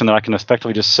solution that I can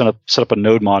effectively just set up a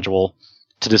node module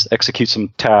to just execute some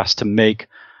tasks to make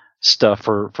stuff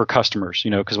for customers,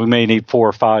 because we may need 4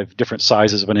 or 5 different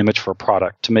sizes of an image for a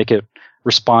product to make it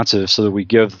responsive so that we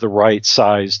give the right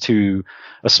size to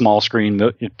a small screen,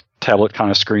 tablet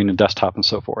kind of screen, and desktop and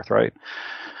so forth, right?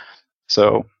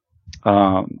 So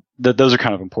those are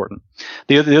kind of important.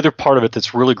 The other part of it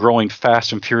that's really growing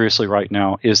fast and furiously right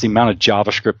now is the amount of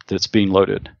JavaScript that's being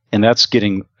loaded, and that's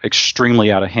getting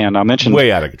extremely out of hand. I mentioned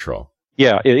way out of control.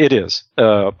 Yeah, it is.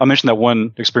 I mentioned that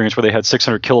one experience where they had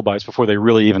 600 kilobytes before they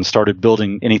really even started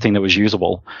building anything that was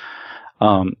usable.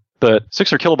 But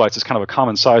 600 kilobytes is kind of a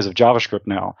common size of JavaScript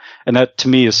now, and that to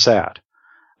me is sad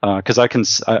because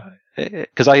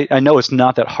I know it's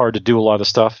not that hard to do a lot of the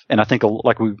stuff, and I think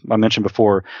I mentioned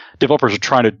before, developers are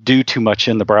trying to do too much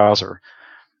in the browser.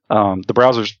 The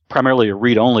browser is primarily a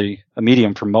read-only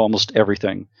medium for almost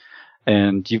everything,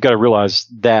 and you've got to realize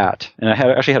that. And I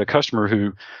actually had a customer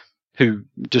who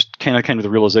just kind of came to the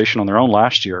realization on their own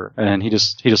last year, and he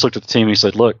just looked at the team and he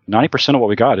said, "Look, 90% of what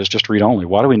we got is just read-only.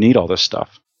 Why do we need all this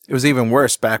stuff?" It was even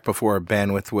worse back before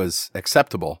bandwidth was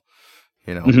acceptable.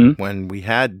 When we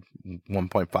had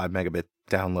 1.5 megabit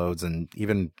downloads and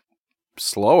even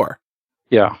slower.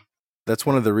 Yeah. That's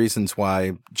one of the reasons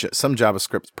why some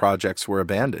JavaScript projects were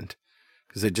abandoned,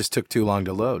 because they just took too long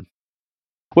to load.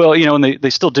 Well, and they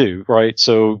still do, right?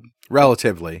 So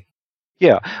relatively.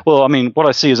 Yeah. Well, I mean, what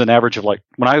I see is an average of when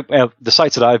I have the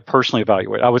sites that I personally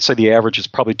evaluate, I would say the average is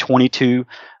probably 22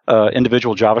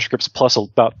 individual JavaScripts plus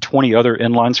about 20 other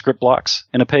inline script blocks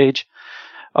in a page.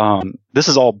 This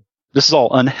is all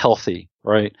unhealthy,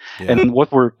 right? Yeah. And what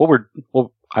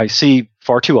I see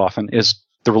far too often is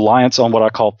the reliance on what I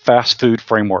call fast food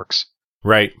frameworks.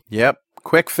 Right. Yep.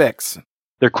 Quick fix.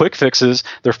 They're quick fixes.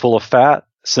 They're full of fat,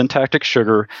 syntactic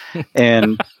sugar,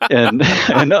 and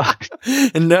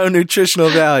no nutritional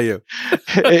value.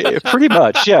 Pretty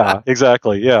much, yeah,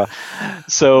 exactly, yeah.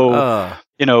 So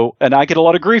and I get a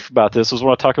lot of grief about this. This is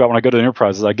what I talk about when I go to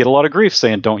enterprises. I get a lot of grief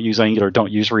saying don't use Angular,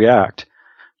 don't use React.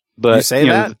 But you say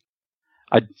that?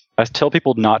 I tell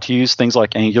people not to use things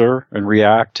like Angular and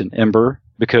React and Ember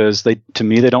because to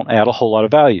me they don't add a whole lot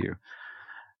of value.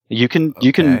 You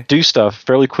can do stuff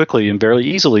fairly quickly and fairly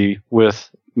easily with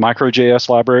micro.js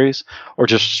libraries or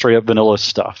just straight up vanilla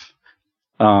stuff.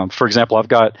 For example, I've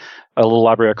got a little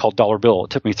library I called Dollar Bill.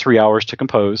 It took me 3 hours to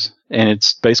compose, and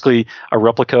it's basically a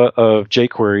replica of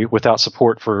jQuery without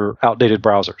support for outdated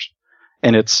browsers.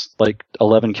 And it's like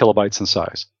 11 kilobytes in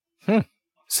size.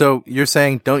 So you're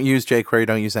saying don't use jQuery,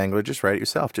 don't use Angular, just write it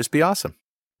yourself. Just be awesome.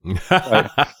 Right.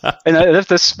 And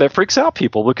that freaks out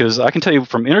people, because I can tell you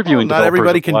from interviewing not developers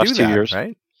everybody for the can last do 2 that, years.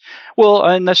 right? Well,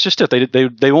 and that's just it.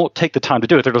 They won't take the time to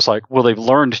do it. They're just like, well, they've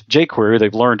learned jQuery,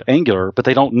 they've learned Angular, but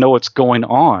they don't know what's going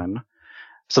on.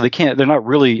 So they're not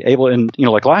really able, and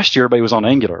like last year, everybody was on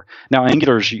Angular. Now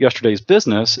Angular is yesterday's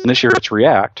business, and this year it's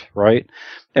React, right?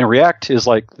 And React is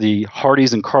like the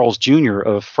Hardee's and Carl's Jr.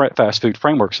 of fast food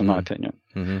frameworks, in my opinion.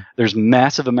 Mm-hmm. There's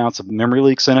massive amounts of memory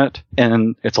leaks in it,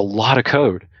 and it's a lot of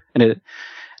code. And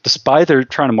despite they're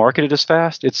trying to market it as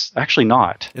fast, it's actually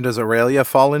not. And does Aurelia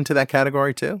fall into that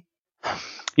category too?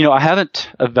 I haven't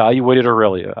evaluated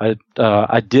Aurelia.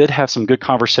 I did have some good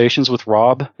conversations with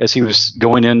Rob as he was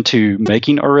going into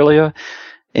making Aurelia,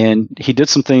 and he did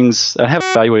some things I haven't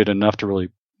evaluated enough to really,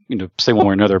 say one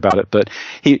way or another about it. But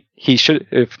he should.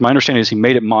 If my understanding is, he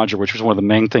made it modular, which was one of the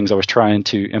main things I was trying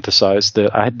to emphasize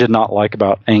that I did not like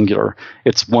about Angular.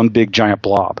 It's one big giant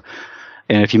blob,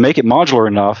 and if you make it modular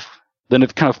enough, then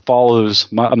it kind of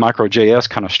follows a micro.js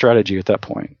kind of strategy at that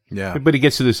point. Yeah. But he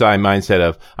gets to this mindset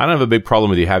of, I don't have a big problem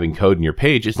with you having code in your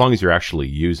page as long as you're actually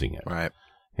using it. Right.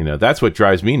 That's what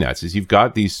drives me nuts, is you've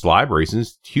got these libraries and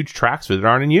huge tracks that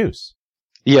aren't in use.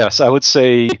 Yes, I would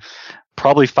say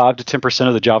probably 5 to 10%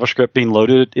 of the JavaScript being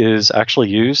loaded is actually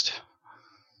used.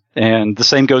 And the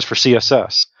same goes for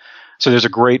CSS. So there's a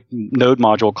great node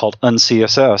module called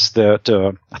uncss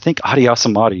that I think Adi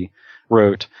Asamadi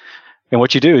wrote. And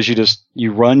what you do is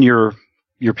you run your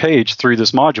page through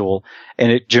this module, and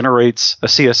it generates a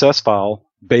CSS file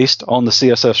based on the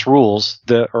CSS rules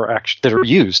that are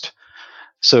used.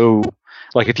 So,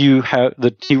 like if you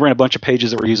ran a bunch of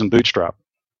pages that were using Bootstrap.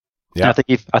 Yeah.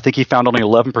 I think he found only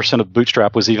 11% of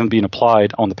Bootstrap was even being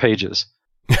applied on the pages.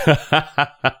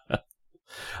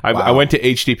 I went to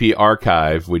HTTP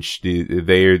Archive, which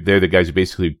they're the guys who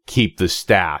basically keep the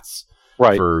stats.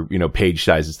 Right. For, page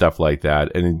size and stuff like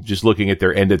that. And just looking at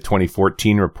their end of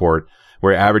 2014 report,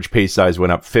 where average page size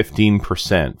went up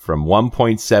 15% from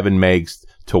 1.7 megs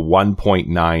to 1.9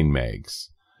 megs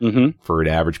for an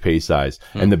average page size.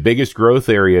 And the biggest growth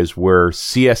areas were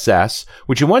CSS,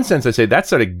 which in one sense I say that's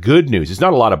sort of good news. It's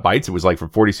not a lot of bytes. It was like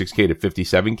from 46K to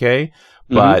 57K,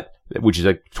 but which is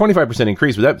a 25%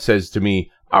 increase. But that says to me,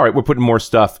 all right, we're putting more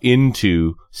stuff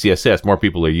into CSS. More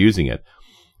people are using it.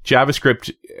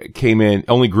 JavaScript came in,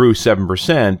 only grew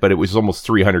 7%, but it was almost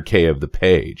 300K of the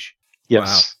page.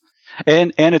 Yes. Wow.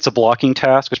 And it's a blocking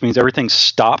task, which means everything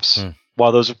stops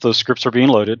while those scripts are being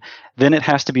loaded. Then it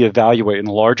has to be evaluated. And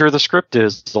the larger the script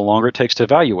is, the longer it takes to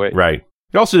evaluate. Right.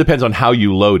 It also depends on how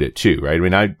you load it, too, right? I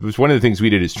mean, it was one of the things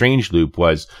we did at Strange Loop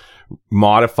was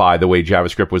modify the way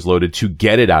JavaScript was loaded to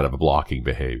get it out of a blocking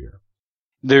behavior.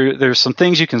 There's some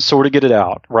things you can sort of get it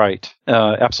out. Right.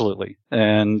 Absolutely.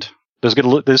 And this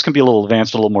can be a little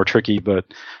advanced, a little more tricky, but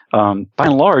by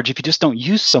and large, if you just don't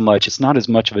use so much, it's not as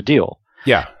much of a deal.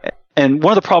 Yeah. And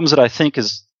one of the problems that I think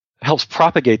helps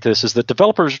propagate this is that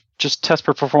developers just test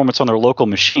for performance on their local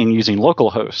machine using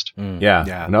localhost.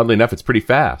 Yeah. And oddly enough, it's pretty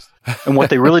fast. And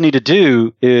what they really need to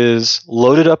do is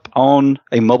load it up on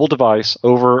a mobile device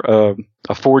over a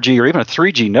 4G or even a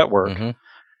 3G network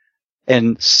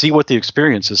and see what the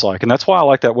experience is like. And that's why I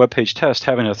like that WebPageTest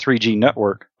having a 3G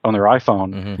network on their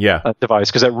iPhone device,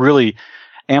 because that really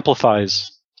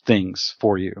amplifies things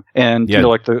for you. And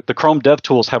like the Chrome Dev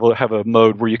Tools have a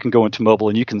mode where you can go into mobile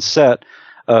and you can set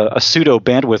a pseudo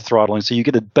bandwidth throttling, so you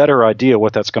get a better idea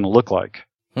what that's going to look like.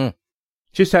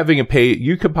 Just having a page,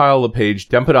 you compile a page,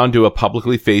 dump it onto a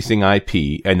publicly facing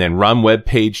IP, and then run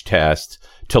WebPageTest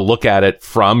to look at it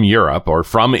from Europe or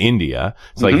from India.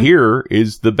 It's like, here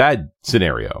is the bad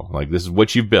scenario. Like, this is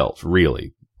what you've built,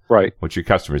 really. Right. What your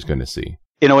customer's going to see.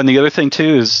 And the other thing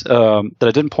too is that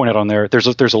I didn't point out on there. There's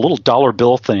a little dollar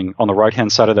bill thing on the right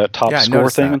hand side of that top score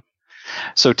thing. That.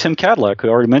 So Tim Cadillac, who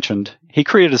I already mentioned, he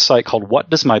created a site called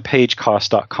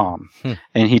whatdoesmypagecost.com,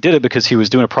 and he did it because he was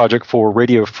doing a project for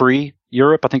Radio Free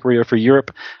Europe, I think Radio Free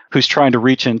Europe, who's trying to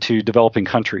reach into developing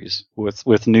countries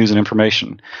with news and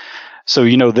information. So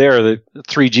there, the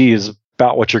 3G is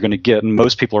about what you're going to get, and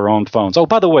most people are on phones. Oh,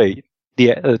 by the way. The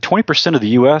 20% of the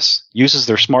U.S. uses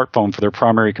their smartphone for their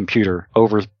primary computer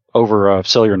over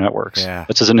cellular networks. Yeah,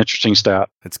 this is an interesting stat.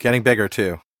 It's getting bigger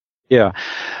too. Yeah.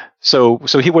 So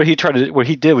what he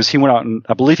did was he went out and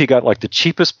I believe he got like the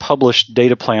cheapest published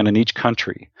data plan in each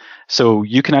country. So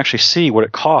you can actually see what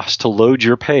it costs to load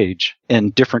your page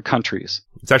in different countries.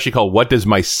 It's actually called "What Does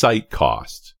My Site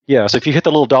Cost?" Yeah, so if you hit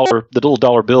the little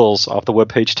dollar bills off the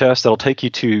WebPageTest, that'll take you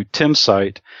to Tim's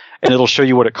site, and it'll show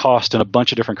you what it costs in a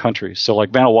bunch of different countries. So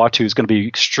like Vanuatu is going to be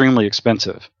extremely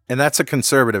expensive. And that's a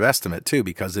conservative estimate too,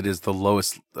 because it is the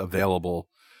lowest available.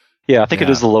 Yeah, I think it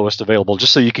is the lowest available,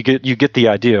 just so you get the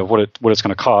idea of what it's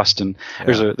going to cost. And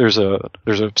there's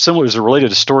a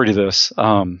related story to this.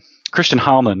 Christian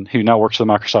Heilman, who now works for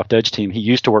the Microsoft Edge team, he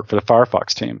used to work for the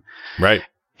Firefox team. Right.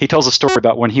 He tells a story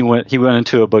about when he went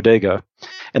into a bodega,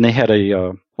 and they had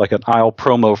an aisle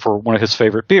promo for one of his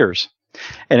favorite beers,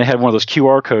 and it had one of those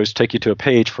QR codes take you to a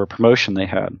page for a promotion they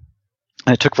had,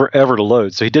 and it took forever to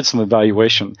load. So he did some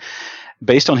evaluation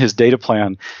based on his data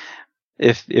plan.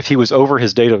 If he was over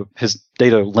his data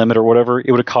limit or whatever,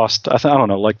 it would have cost I don't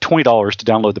know, like $20 to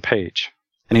download the page.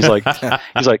 And he's like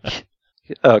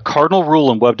cardinal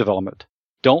rule in web development: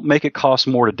 don't make it cost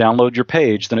more to download your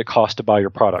page than it costs to buy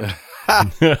your product.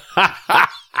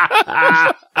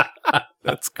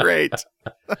 That's great.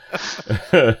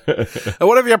 And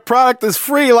what if your product is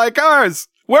free like ours?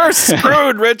 We're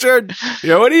screwed, Richard.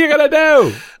 What are you gonna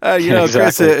do?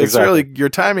 Chris, it's really, your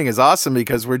timing is awesome,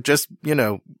 because we're just,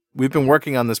 we've been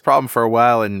working on this problem for a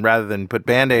while, and rather than put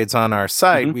Band-Aids on our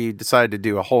site, we decided to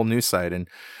do a whole new site. And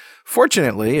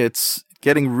fortunately, it's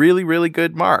getting really, really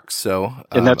good marks. So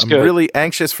and that's I'm good. Really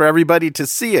anxious for everybody to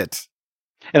see it.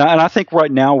 And I think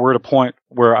right now we're at a point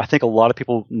where I think a lot of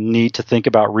people need to think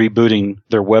about rebooting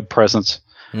their web presence,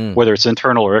 whether it's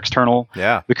internal or external.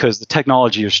 Yeah. Because the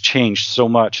technology has changed so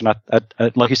much. And I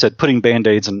like you said, putting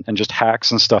Band-Aids and just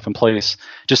hacks and stuff in place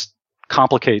just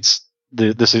complicates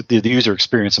the user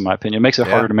experience, in my opinion. It makes it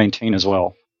harder to maintain as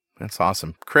well. That's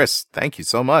awesome. Chris, thank you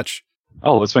so much.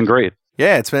 Oh, it's been great.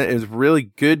 Yeah, it was a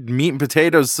really good meat and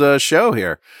potatoes show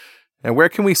here. And where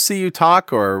can we see you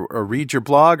talk or read your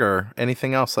blog or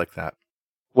anything else like that?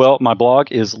 Well, my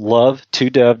blog is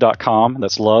love2dev.com.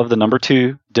 That's love, the number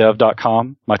 2,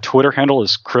 dev.com. My Twitter handle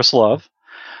is Chris Love.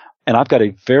 And I've got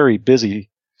a very busy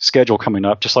schedule coming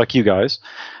up, just like you guys.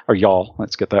 Or y'all.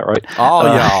 Let's get that right. All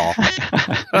y'all.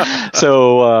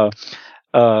 So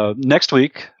next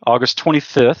week, August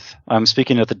 25th, I'm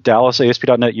speaking at the Dallas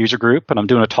ASP.NET user group, and I'm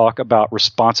doing a talk about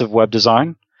responsive web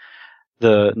design.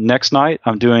 The next night,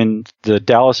 I'm doing the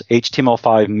Dallas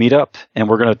HTML5 meetup, and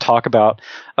we're going to talk about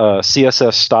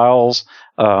CSS styles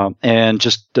and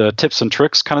just tips and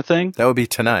tricks kind of thing. That would be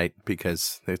tonight,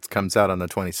 because it comes out on the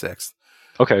 26th.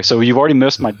 Okay, so you've already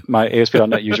missed my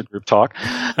ASP.NET user group talk.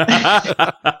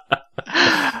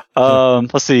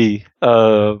 Let's see.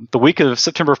 The week of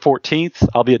September 14th,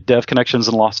 I'll be at Dev Connections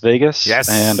in Las Vegas. Yes.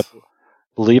 And I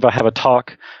believe I have a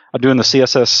talk. I'm doing the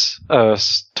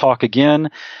CSS talk again,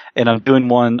 and I'm doing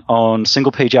one on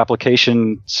single-page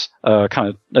applications,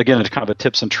 kind of a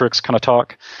tips and tricks kind of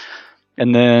talk.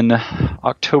 And then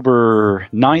October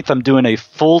 9th, I'm doing a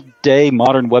full-day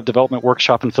modern web development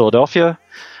workshop in Philadelphia.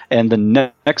 And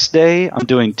the next day, I'm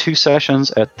doing 2 sessions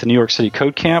at the New York City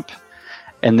Code Camp.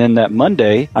 And then that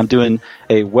Monday, I'm doing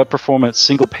a web performance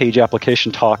single-page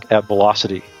application talk at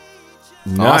Velocity.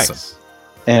 Nice. Awesome.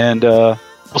 And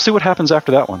we'll see what happens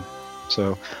after that one.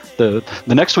 So the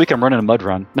next week, I'm running a mud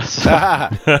run.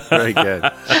 Very good.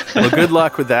 Well, good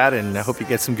luck with that, and I hope you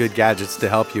get some good gadgets to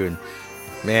help you. And,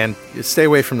 man, stay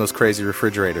away from those crazy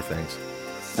refrigerator things.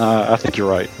 I think you're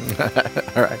right.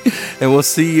 All right. And we'll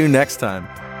see you next time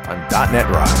on .NET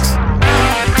Rocks.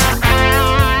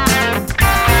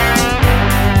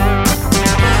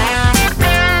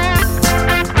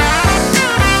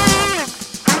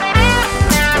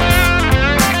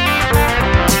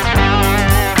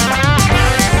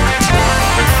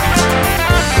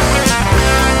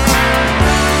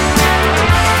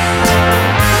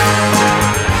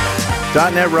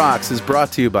 .NET Rocks is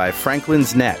brought to you by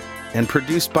Franklin's Net and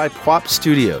produced by Pwop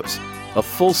Studios, a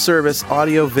full-service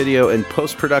audio, video, and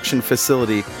post-production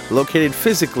facility located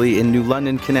physically in New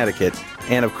London, Connecticut,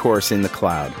 and, of course, in the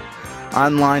cloud.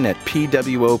 Online at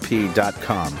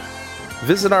pwop.com.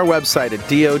 Visit our website at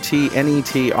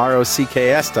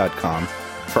dotnetrocks.com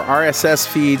for RSS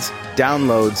feeds,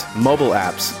 downloads, mobile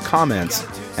apps, comments,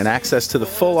 and access to the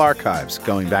full archives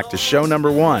going back to show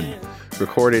number 1,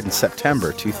 recorded in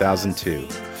September 2002.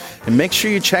 And make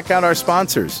sure you check out our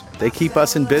sponsors. They keep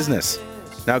us in business.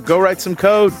 Now go write some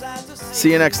code.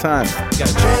 See you next time. Got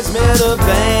transmitter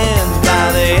banned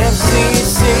by the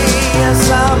FCC.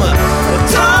 Yes, I'm a